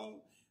look,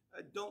 don't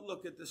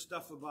look at the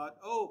stuff about,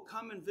 oh,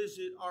 come and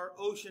visit our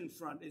ocean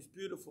front. It's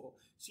beautiful.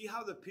 See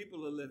how the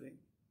people are living.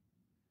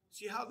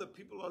 See how the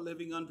people are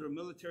living under a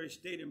military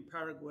state in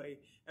Paraguay.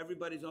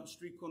 Everybody's on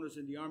street corners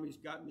and the army's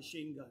got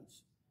machine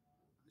guns.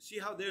 See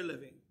how they're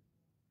living.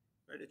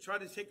 Right? I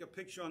tried to take a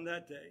picture on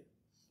that day.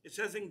 It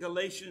says in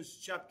Galatians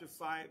chapter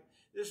 5,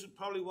 this is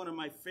probably one of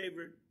my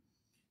favorite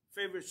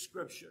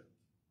scripture.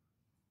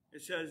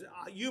 It says,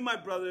 you, my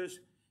brothers,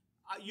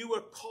 you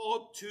were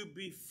called to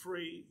be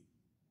free.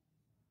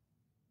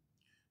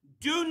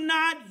 Do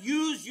not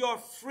use your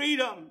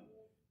freedom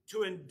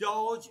to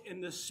indulge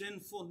in the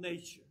sinful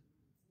nature.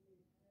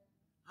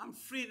 I'm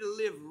free to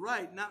live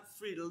right, not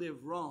free to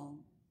live wrong.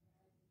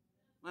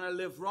 When I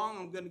live wrong,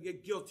 I'm going to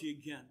get guilty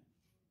again.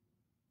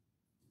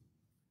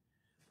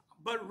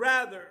 But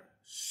rather,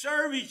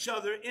 serve each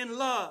other in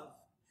love.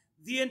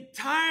 The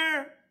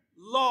entire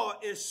law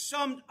is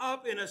summed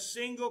up in a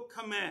single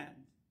command.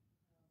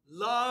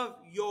 Love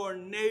your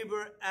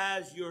neighbor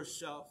as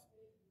yourself.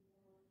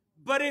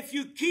 But if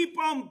you keep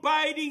on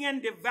biting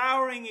and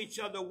devouring each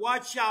other,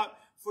 watch out,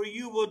 for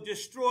you will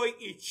destroy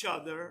each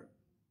other.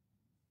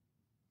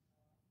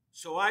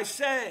 So I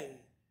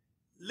say,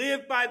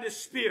 live by the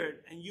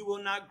Spirit, and you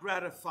will not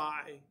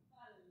gratify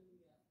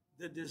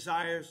the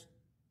desires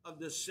of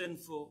the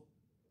sinful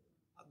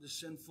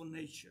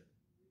nature.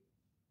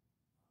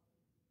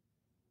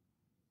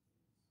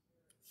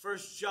 1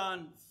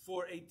 John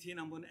 4:18,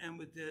 I'm going to end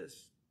with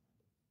this.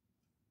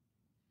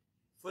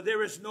 For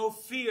there is no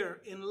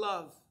fear in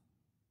love.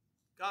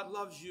 God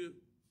loves you.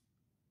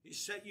 He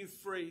set you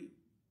free.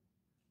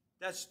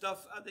 That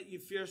stuff that you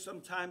fear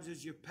sometimes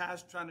is your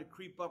past trying to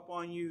creep up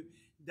on you.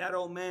 That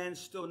old man's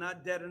still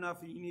not dead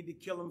enough and you need to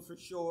kill him for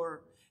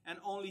sure. And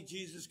only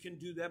Jesus can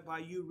do that by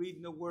you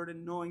reading the word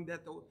and knowing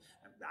that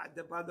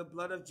by the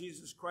blood of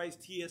Jesus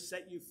Christ, he has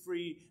set you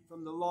free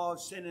from the law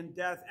of sin and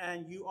death.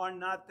 And you are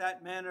not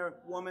that man or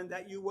woman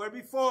that you were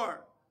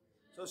before.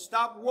 So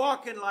stop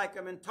walking like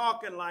him and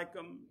talking like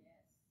him.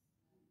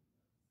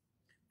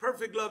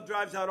 Perfect love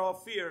drives out all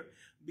fear,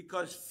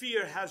 because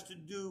fear has to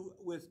do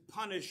with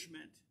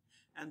punishment.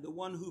 And the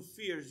one who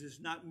fears is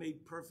not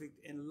made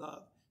perfect in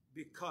love,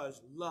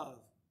 because love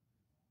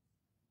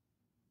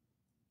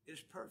is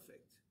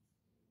perfect.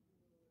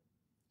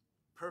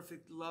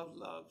 Perfect love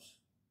loves.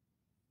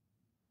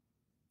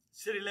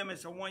 City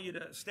Limits, I want you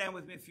to stand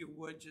with me if you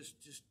would. Just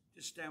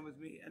stand with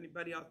me.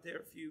 Anybody out there,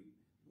 if you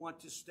want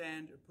to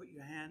stand or put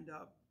your hand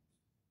up.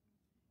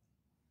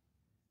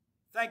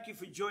 Thank you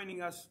for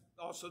joining us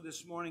also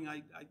this morning.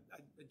 I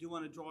do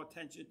want to draw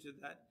attention to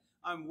that.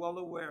 I'm well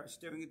aware,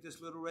 staring at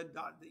this little red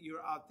dot, that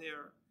you're out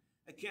there.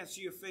 I can't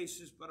see your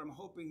faces, but I'm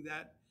hoping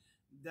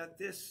that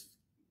this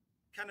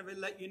kind of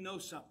let you know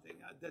something,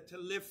 that to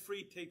live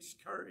free takes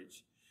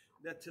courage,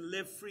 that to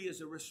live free is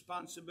a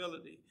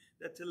responsibility,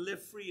 that to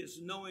live free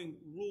is knowing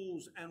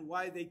rules and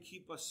why they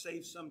keep us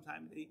safe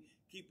sometimes. They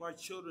keep our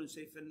children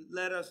safe and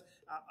let us,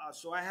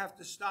 so I have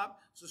to stop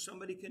so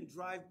somebody can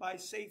drive by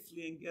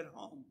safely and get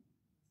home.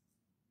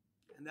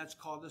 And that's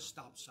called a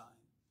stop sign.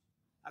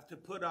 I have to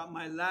put out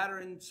my ladder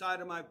inside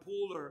of my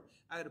pool, or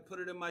I had to put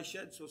it in my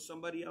shed so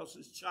somebody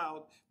else's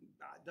child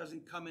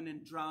doesn't come in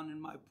and drown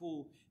in my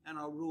pool and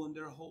I'll ruin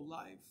their whole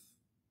life.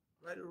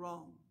 Right or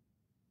wrong?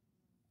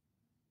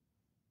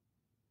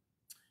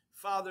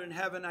 Father in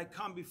heaven, I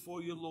come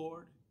before you,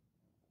 Lord,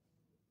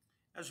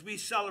 as we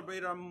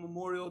celebrate our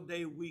Memorial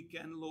Day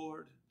weekend,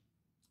 Lord,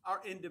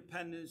 our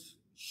independence.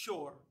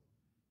 Sure,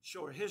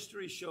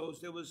 history shows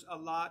there was a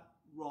lot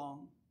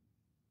wrong,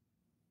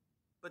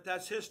 but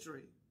that's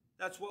history.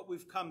 That's what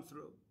we've come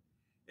through.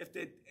 If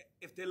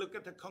they look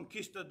at the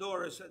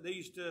conquistadores, they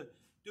used to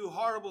do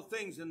horrible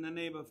things in the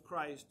name of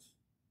Christ.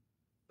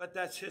 But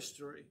that's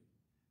history.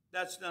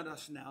 That's not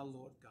us now,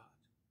 Lord God.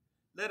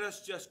 Let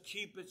us just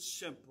keep it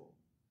simple.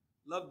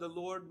 Love the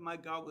Lord, my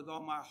God, with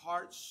all my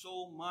heart,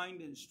 soul,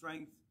 mind, and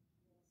strength.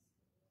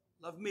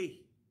 Love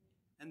me,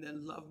 and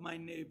then love my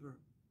neighbor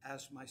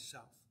as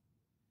myself.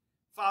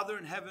 Father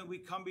in heaven, we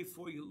come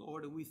before you,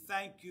 Lord, and we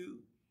thank you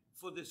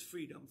for this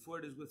freedom, for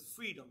it is with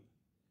freedom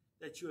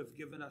that you have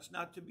given us,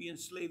 not to be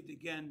enslaved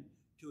again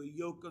to a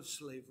yoke of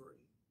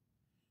slavery.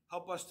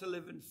 Help us to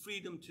live in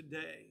freedom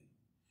today.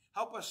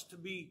 Help us to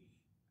be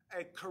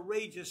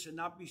courageous and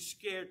not be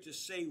scared to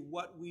say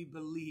what we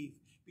believe,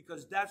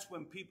 because that's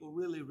when people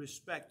really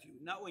respect you.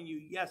 Not when you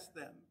yes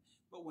them,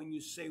 but when you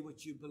say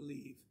what you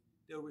believe,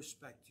 they'll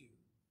respect you.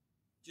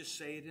 Just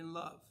say it in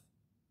love.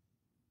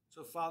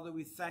 So, Father,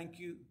 we thank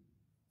you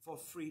for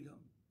freedom.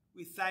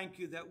 We thank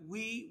you that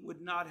we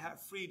would not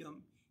have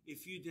freedom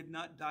if you did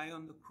not die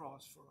on the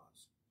cross for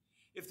us.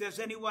 If there's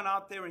anyone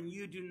out there and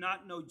you do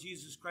not know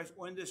Jesus Christ,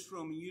 or in this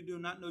room and you do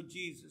not know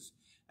Jesus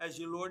as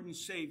your Lord and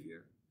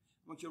Savior,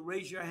 I want you to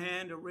raise your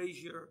hand or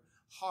raise your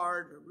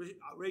heart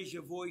or raise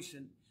your voice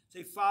and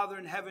say, Father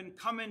in heaven,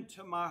 come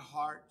into my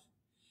heart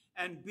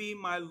and be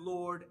my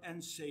Lord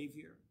and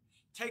Savior.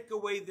 Take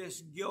away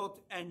this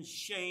guilt and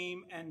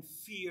shame and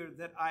fear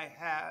that I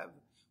have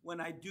when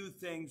I do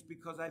things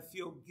because I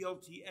feel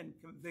guilty and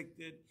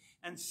convicted,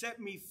 and set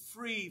me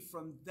free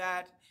from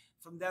that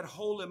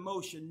whole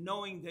emotion,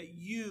 knowing that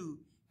you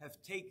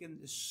have taken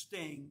the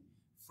sting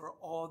for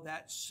all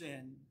that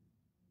sin,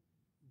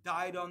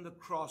 died on the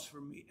cross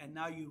for me, and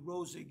now you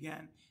rose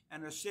again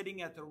and are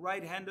sitting at the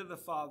right hand of the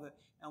Father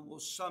and will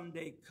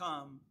someday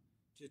come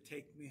to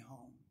take me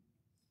home.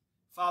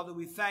 Father,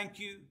 we thank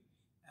you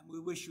and we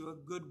wish you a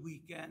good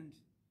weekend,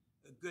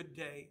 a good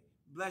day.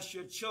 Bless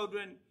your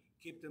children.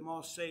 Keep them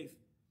all safe.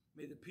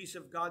 May the peace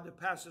of God that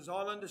passes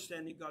all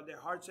understanding guard their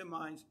hearts and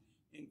minds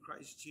in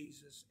Christ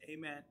Jesus.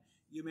 Amen.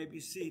 You may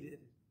be seated.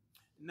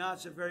 Now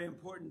it's a very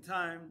important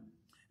time.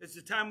 It's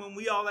the time when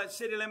we all at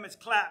City Limits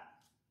clap.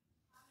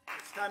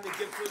 It's time to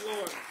give to the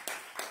Lord.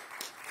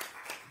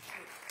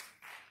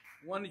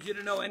 Wanted you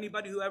to know,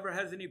 anybody who ever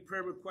has any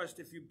prayer requests,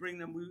 if you bring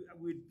them,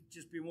 we'd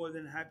just be more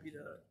than happy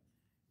to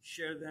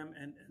share them.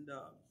 And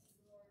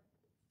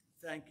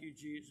thank you,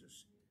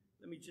 Jesus.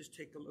 Let me just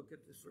take a look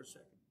at this for a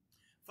second.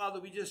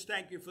 Father, we just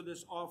thank you for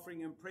this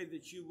offering and pray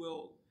that you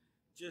will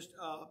just,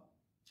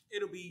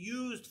 it'll be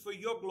used for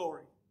your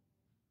glory.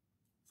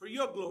 For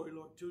your glory,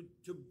 Lord,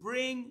 to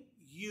bring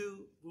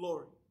you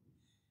glory.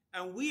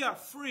 And we are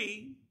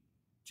free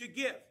to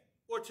give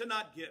or to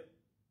not give.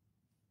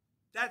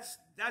 That's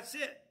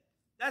it.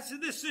 That's the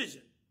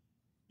decision.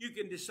 You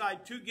can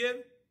decide to give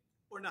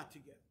or not to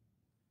give.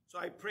 So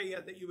I pray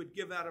that you would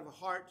give out of a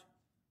heart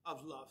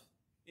of love.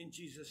 In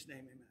Jesus' name,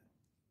 amen.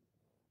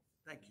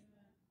 Thank you.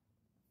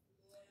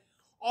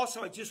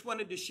 Also, I just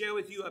wanted to share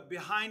with you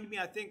behind me,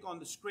 I think on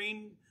the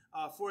screen,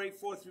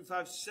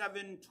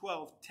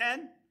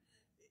 484-357-1210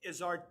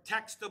 is our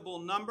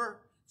textable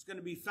number. It's going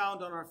to be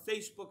found on our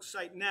Facebook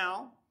site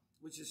now,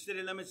 which is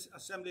City Limits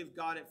Assembly of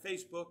God at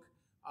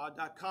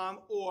Facebook.com,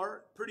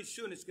 or pretty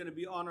soon it's going to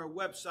be on our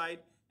website,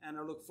 and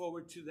I look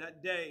forward to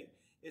that day.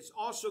 It's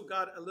also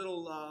got a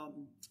little,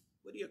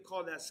 what do you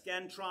call that,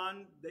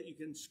 Scantron that you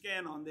can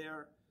scan on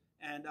there,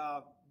 and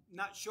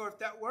not sure if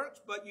that works,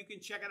 but you can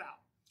check it out,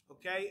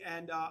 okay?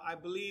 And I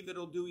believe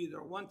it'll do either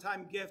a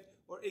one-time gift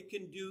or it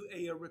can do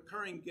a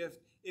recurring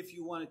gift if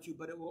you wanted to,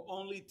 but it will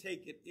only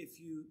take it if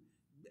you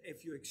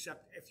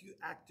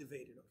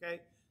activate it,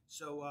 okay?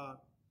 So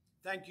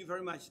thank you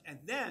very much. And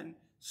then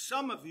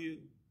some of you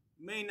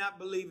may not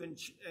believe in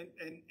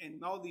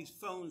all these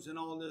phones and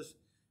all this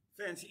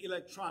fancy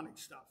electronic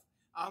stuff.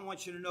 I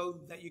want you to know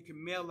that you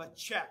can mail a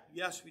check.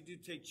 Yes, we do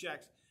take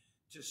checks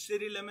to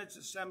City Limits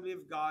Assembly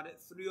of God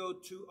at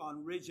 302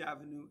 on Ridge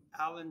Avenue,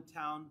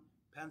 Allentown,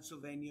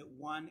 Pennsylvania,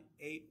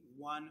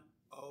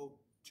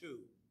 18102.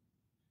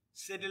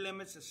 City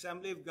Limits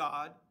Assembly of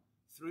God,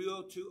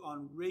 302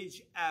 on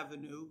Ridge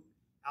Avenue,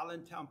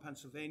 Allentown,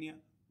 Pennsylvania,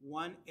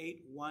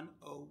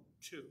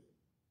 18102.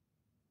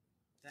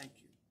 Thank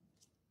you.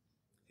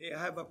 Hey, I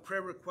have a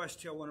prayer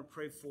request here I want to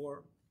pray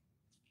for.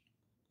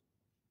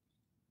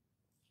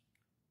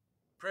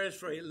 Prayers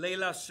for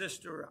Layla's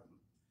sister,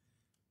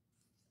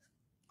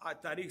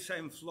 Tarixa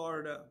in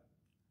Florida.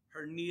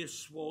 Her knee is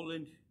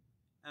swollen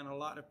and a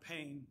lot of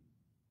pain.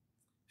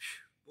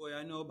 Boy,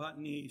 I know about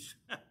knees.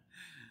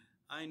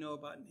 I know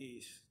about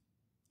knees.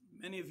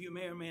 Many of you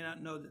may or may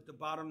not know that the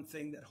bottom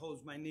thing that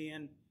holds my knee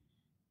in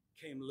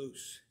came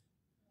loose.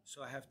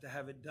 So I have to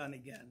have it done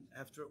again.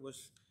 After it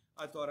was,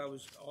 I thought I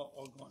was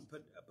all gone.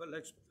 But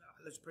let's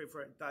pray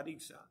for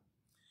Tarixa.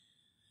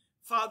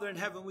 Father in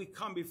heaven, we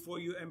come before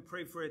you and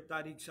pray for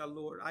Tarixa,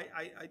 Lord.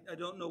 I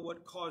don't know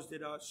what caused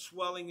it.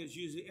 Swelling is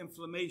usually,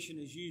 inflammation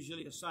is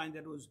usually a sign that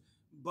it was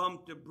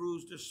bumped or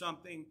bruised or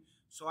something.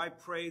 So I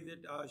pray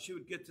that she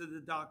would get to the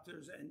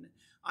doctors. And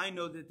I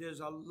know that there's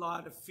a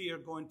lot of fear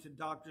going to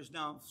doctors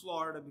now in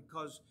Florida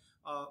because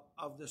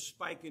of the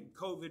spike in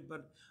COVID.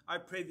 But I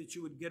pray that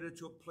you would get her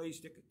to a place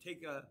that could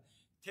take a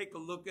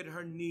look at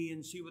her knee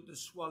and see what the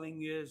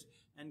swelling is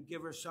and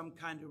give her some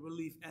kind of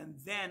relief. And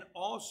then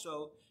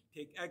also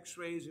take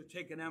x-rays or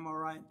take an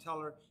MRI and tell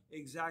her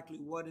exactly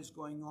what is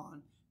going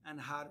on and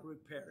how to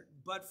repair it.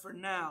 But for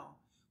now,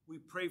 we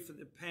pray for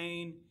the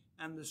pain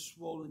and the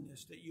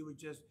swollenness, that you would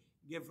just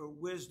give her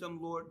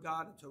wisdom, Lord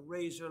God, to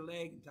raise her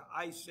leg, to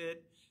ice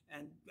it,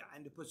 and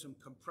to put some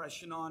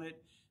compression on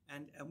it.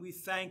 And we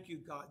thank you,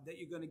 God, that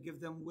you're going to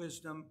give them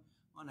wisdom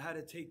on how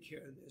to take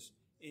care of this.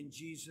 In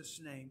Jesus'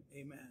 name,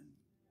 amen.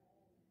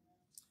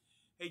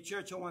 Hey,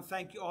 church, I want to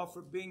thank you all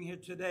for being here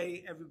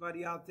today.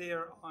 Everybody out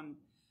there on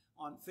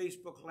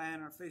Facebook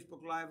land or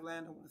Facebook Live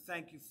land, I want to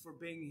thank you for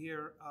being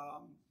here.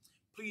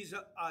 Please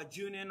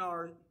tune in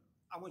I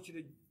want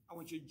you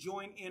to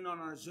join in on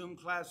our Zoom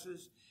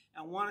classes.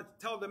 And I want to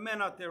tell the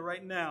men out there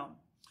right now,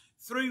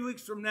 3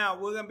 weeks from now,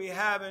 we're going to be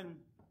having,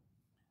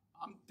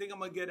 I think I'm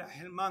going to get a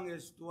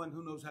humongous, the one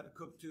who knows how to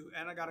cook too,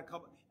 and I got a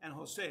couple, and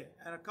Jose,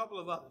 and a couple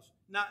of others.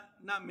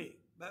 Not me,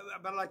 but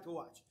I like to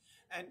watch.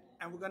 And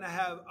we're going to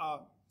have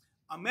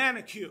a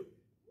manicure.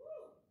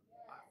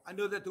 I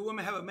know that the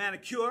women have a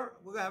manicure.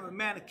 We're going to have a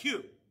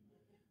manicure.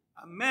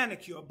 A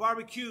manicure, a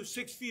barbecue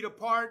 6 feet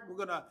apart. We're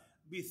going to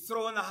be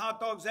throwing the hot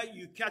dogs at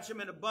you. You catch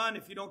them in a bun.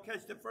 If you don't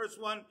catch the first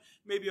one,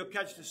 maybe you'll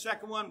catch the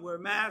second one. Wear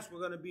masks. We're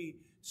going to be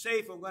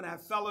safe. We're going to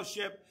have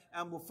fellowship,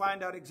 and we'll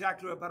find out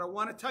exactly what. But I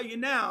want to tell you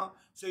now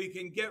so you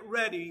can get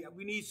ready.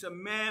 We need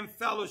some man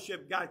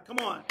fellowship, guys. Come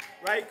on,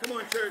 right? Come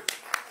on, church.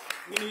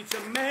 We need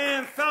some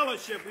man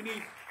fellowship. We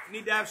need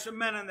to have some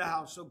men in the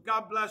house. So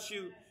God bless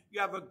you.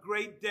 You have a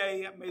great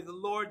day. May the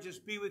Lord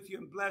just be with you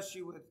and bless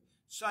you with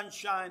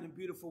sunshine and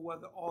beautiful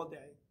weather all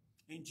day.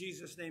 In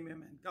Jesus' name,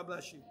 amen. God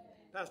bless you.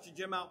 Pastor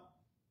Jim out.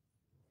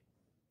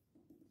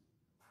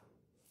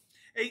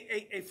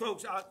 Hey,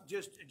 folks,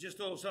 just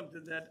a little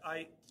something that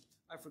I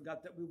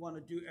forgot that we want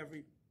to do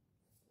every.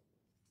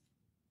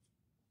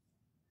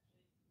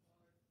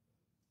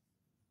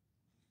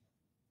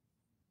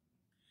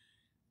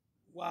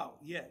 Wow,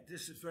 yeah,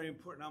 this is very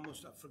important. I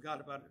almost forgot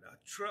about it.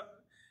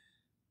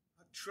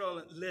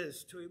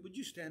 Liz, would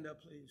you stand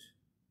up, please?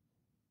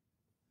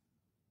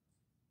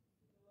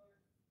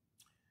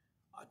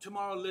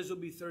 Tomorrow, Liz will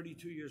be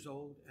 32 years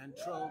old, and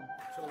Tro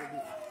will be.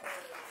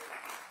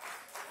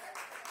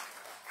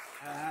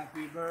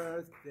 Happy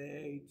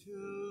birthday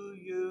to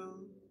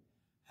you.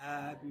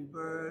 Happy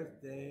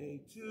birthday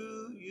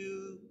to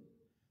you.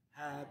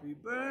 Happy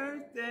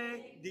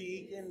birthday,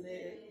 Deacon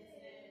Liz.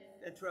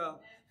 And Tro,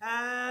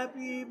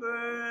 happy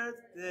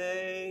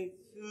birthday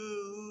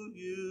to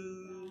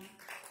you.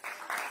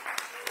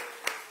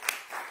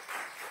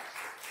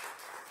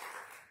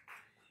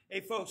 Hey,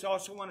 folks, I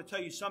also want to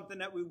tell you something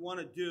that we want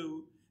to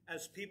do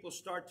as people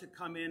start to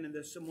come in, and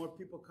there's some more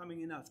people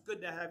coming in now. It's good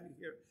to have you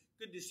here.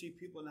 Good to see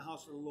people in the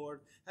house of the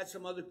Lord. Had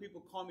some other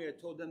people call me. I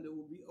told them that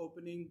we'll be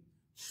opening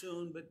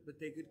soon, but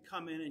they could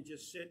come in and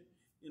just sit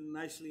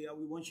nicely.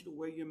 We want you to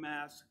wear your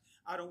mask.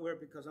 I don't wear it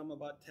because I'm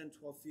about 10,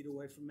 12 feet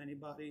away from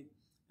anybody,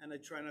 and I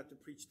try not to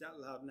preach that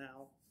loud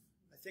now.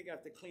 I think I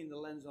have to clean the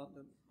lens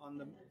on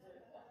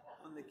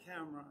the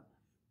camera,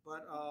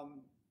 but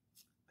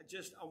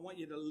I want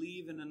you to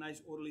leave in a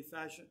nice orderly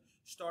fashion.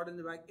 Start in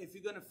the back. If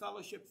you're going to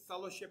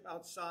fellowship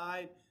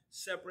outside,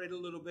 separate a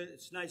little bit.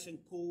 It's nice and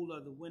cool.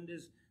 The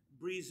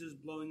breeze is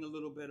blowing a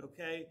little bit,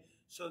 okay?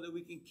 So that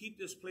we can keep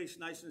this place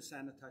nice and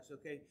sanitized,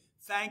 okay?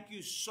 Thank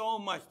you so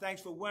much.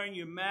 Thanks for wearing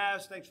your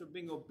mask. Thanks for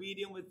being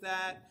obedient with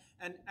that.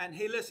 And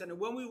hey, listen,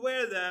 when we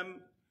wear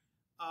them,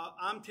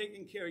 I'm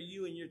taking care of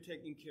you and you're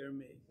taking care of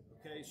me,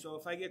 okay? So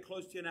if I get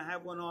close to you and I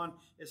have one on,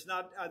 it's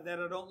not that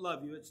I don't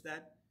love you. It's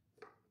that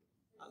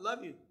I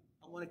love you.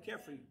 I want to care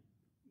for you.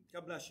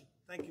 God bless you.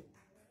 Thank you.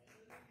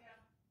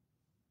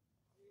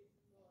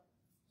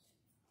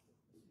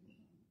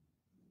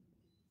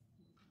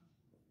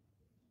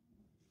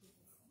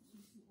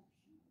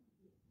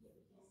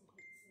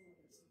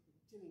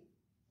 Jimmy,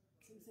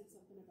 Tim said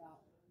something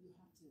about you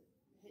have to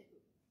hit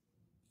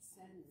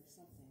send or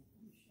something.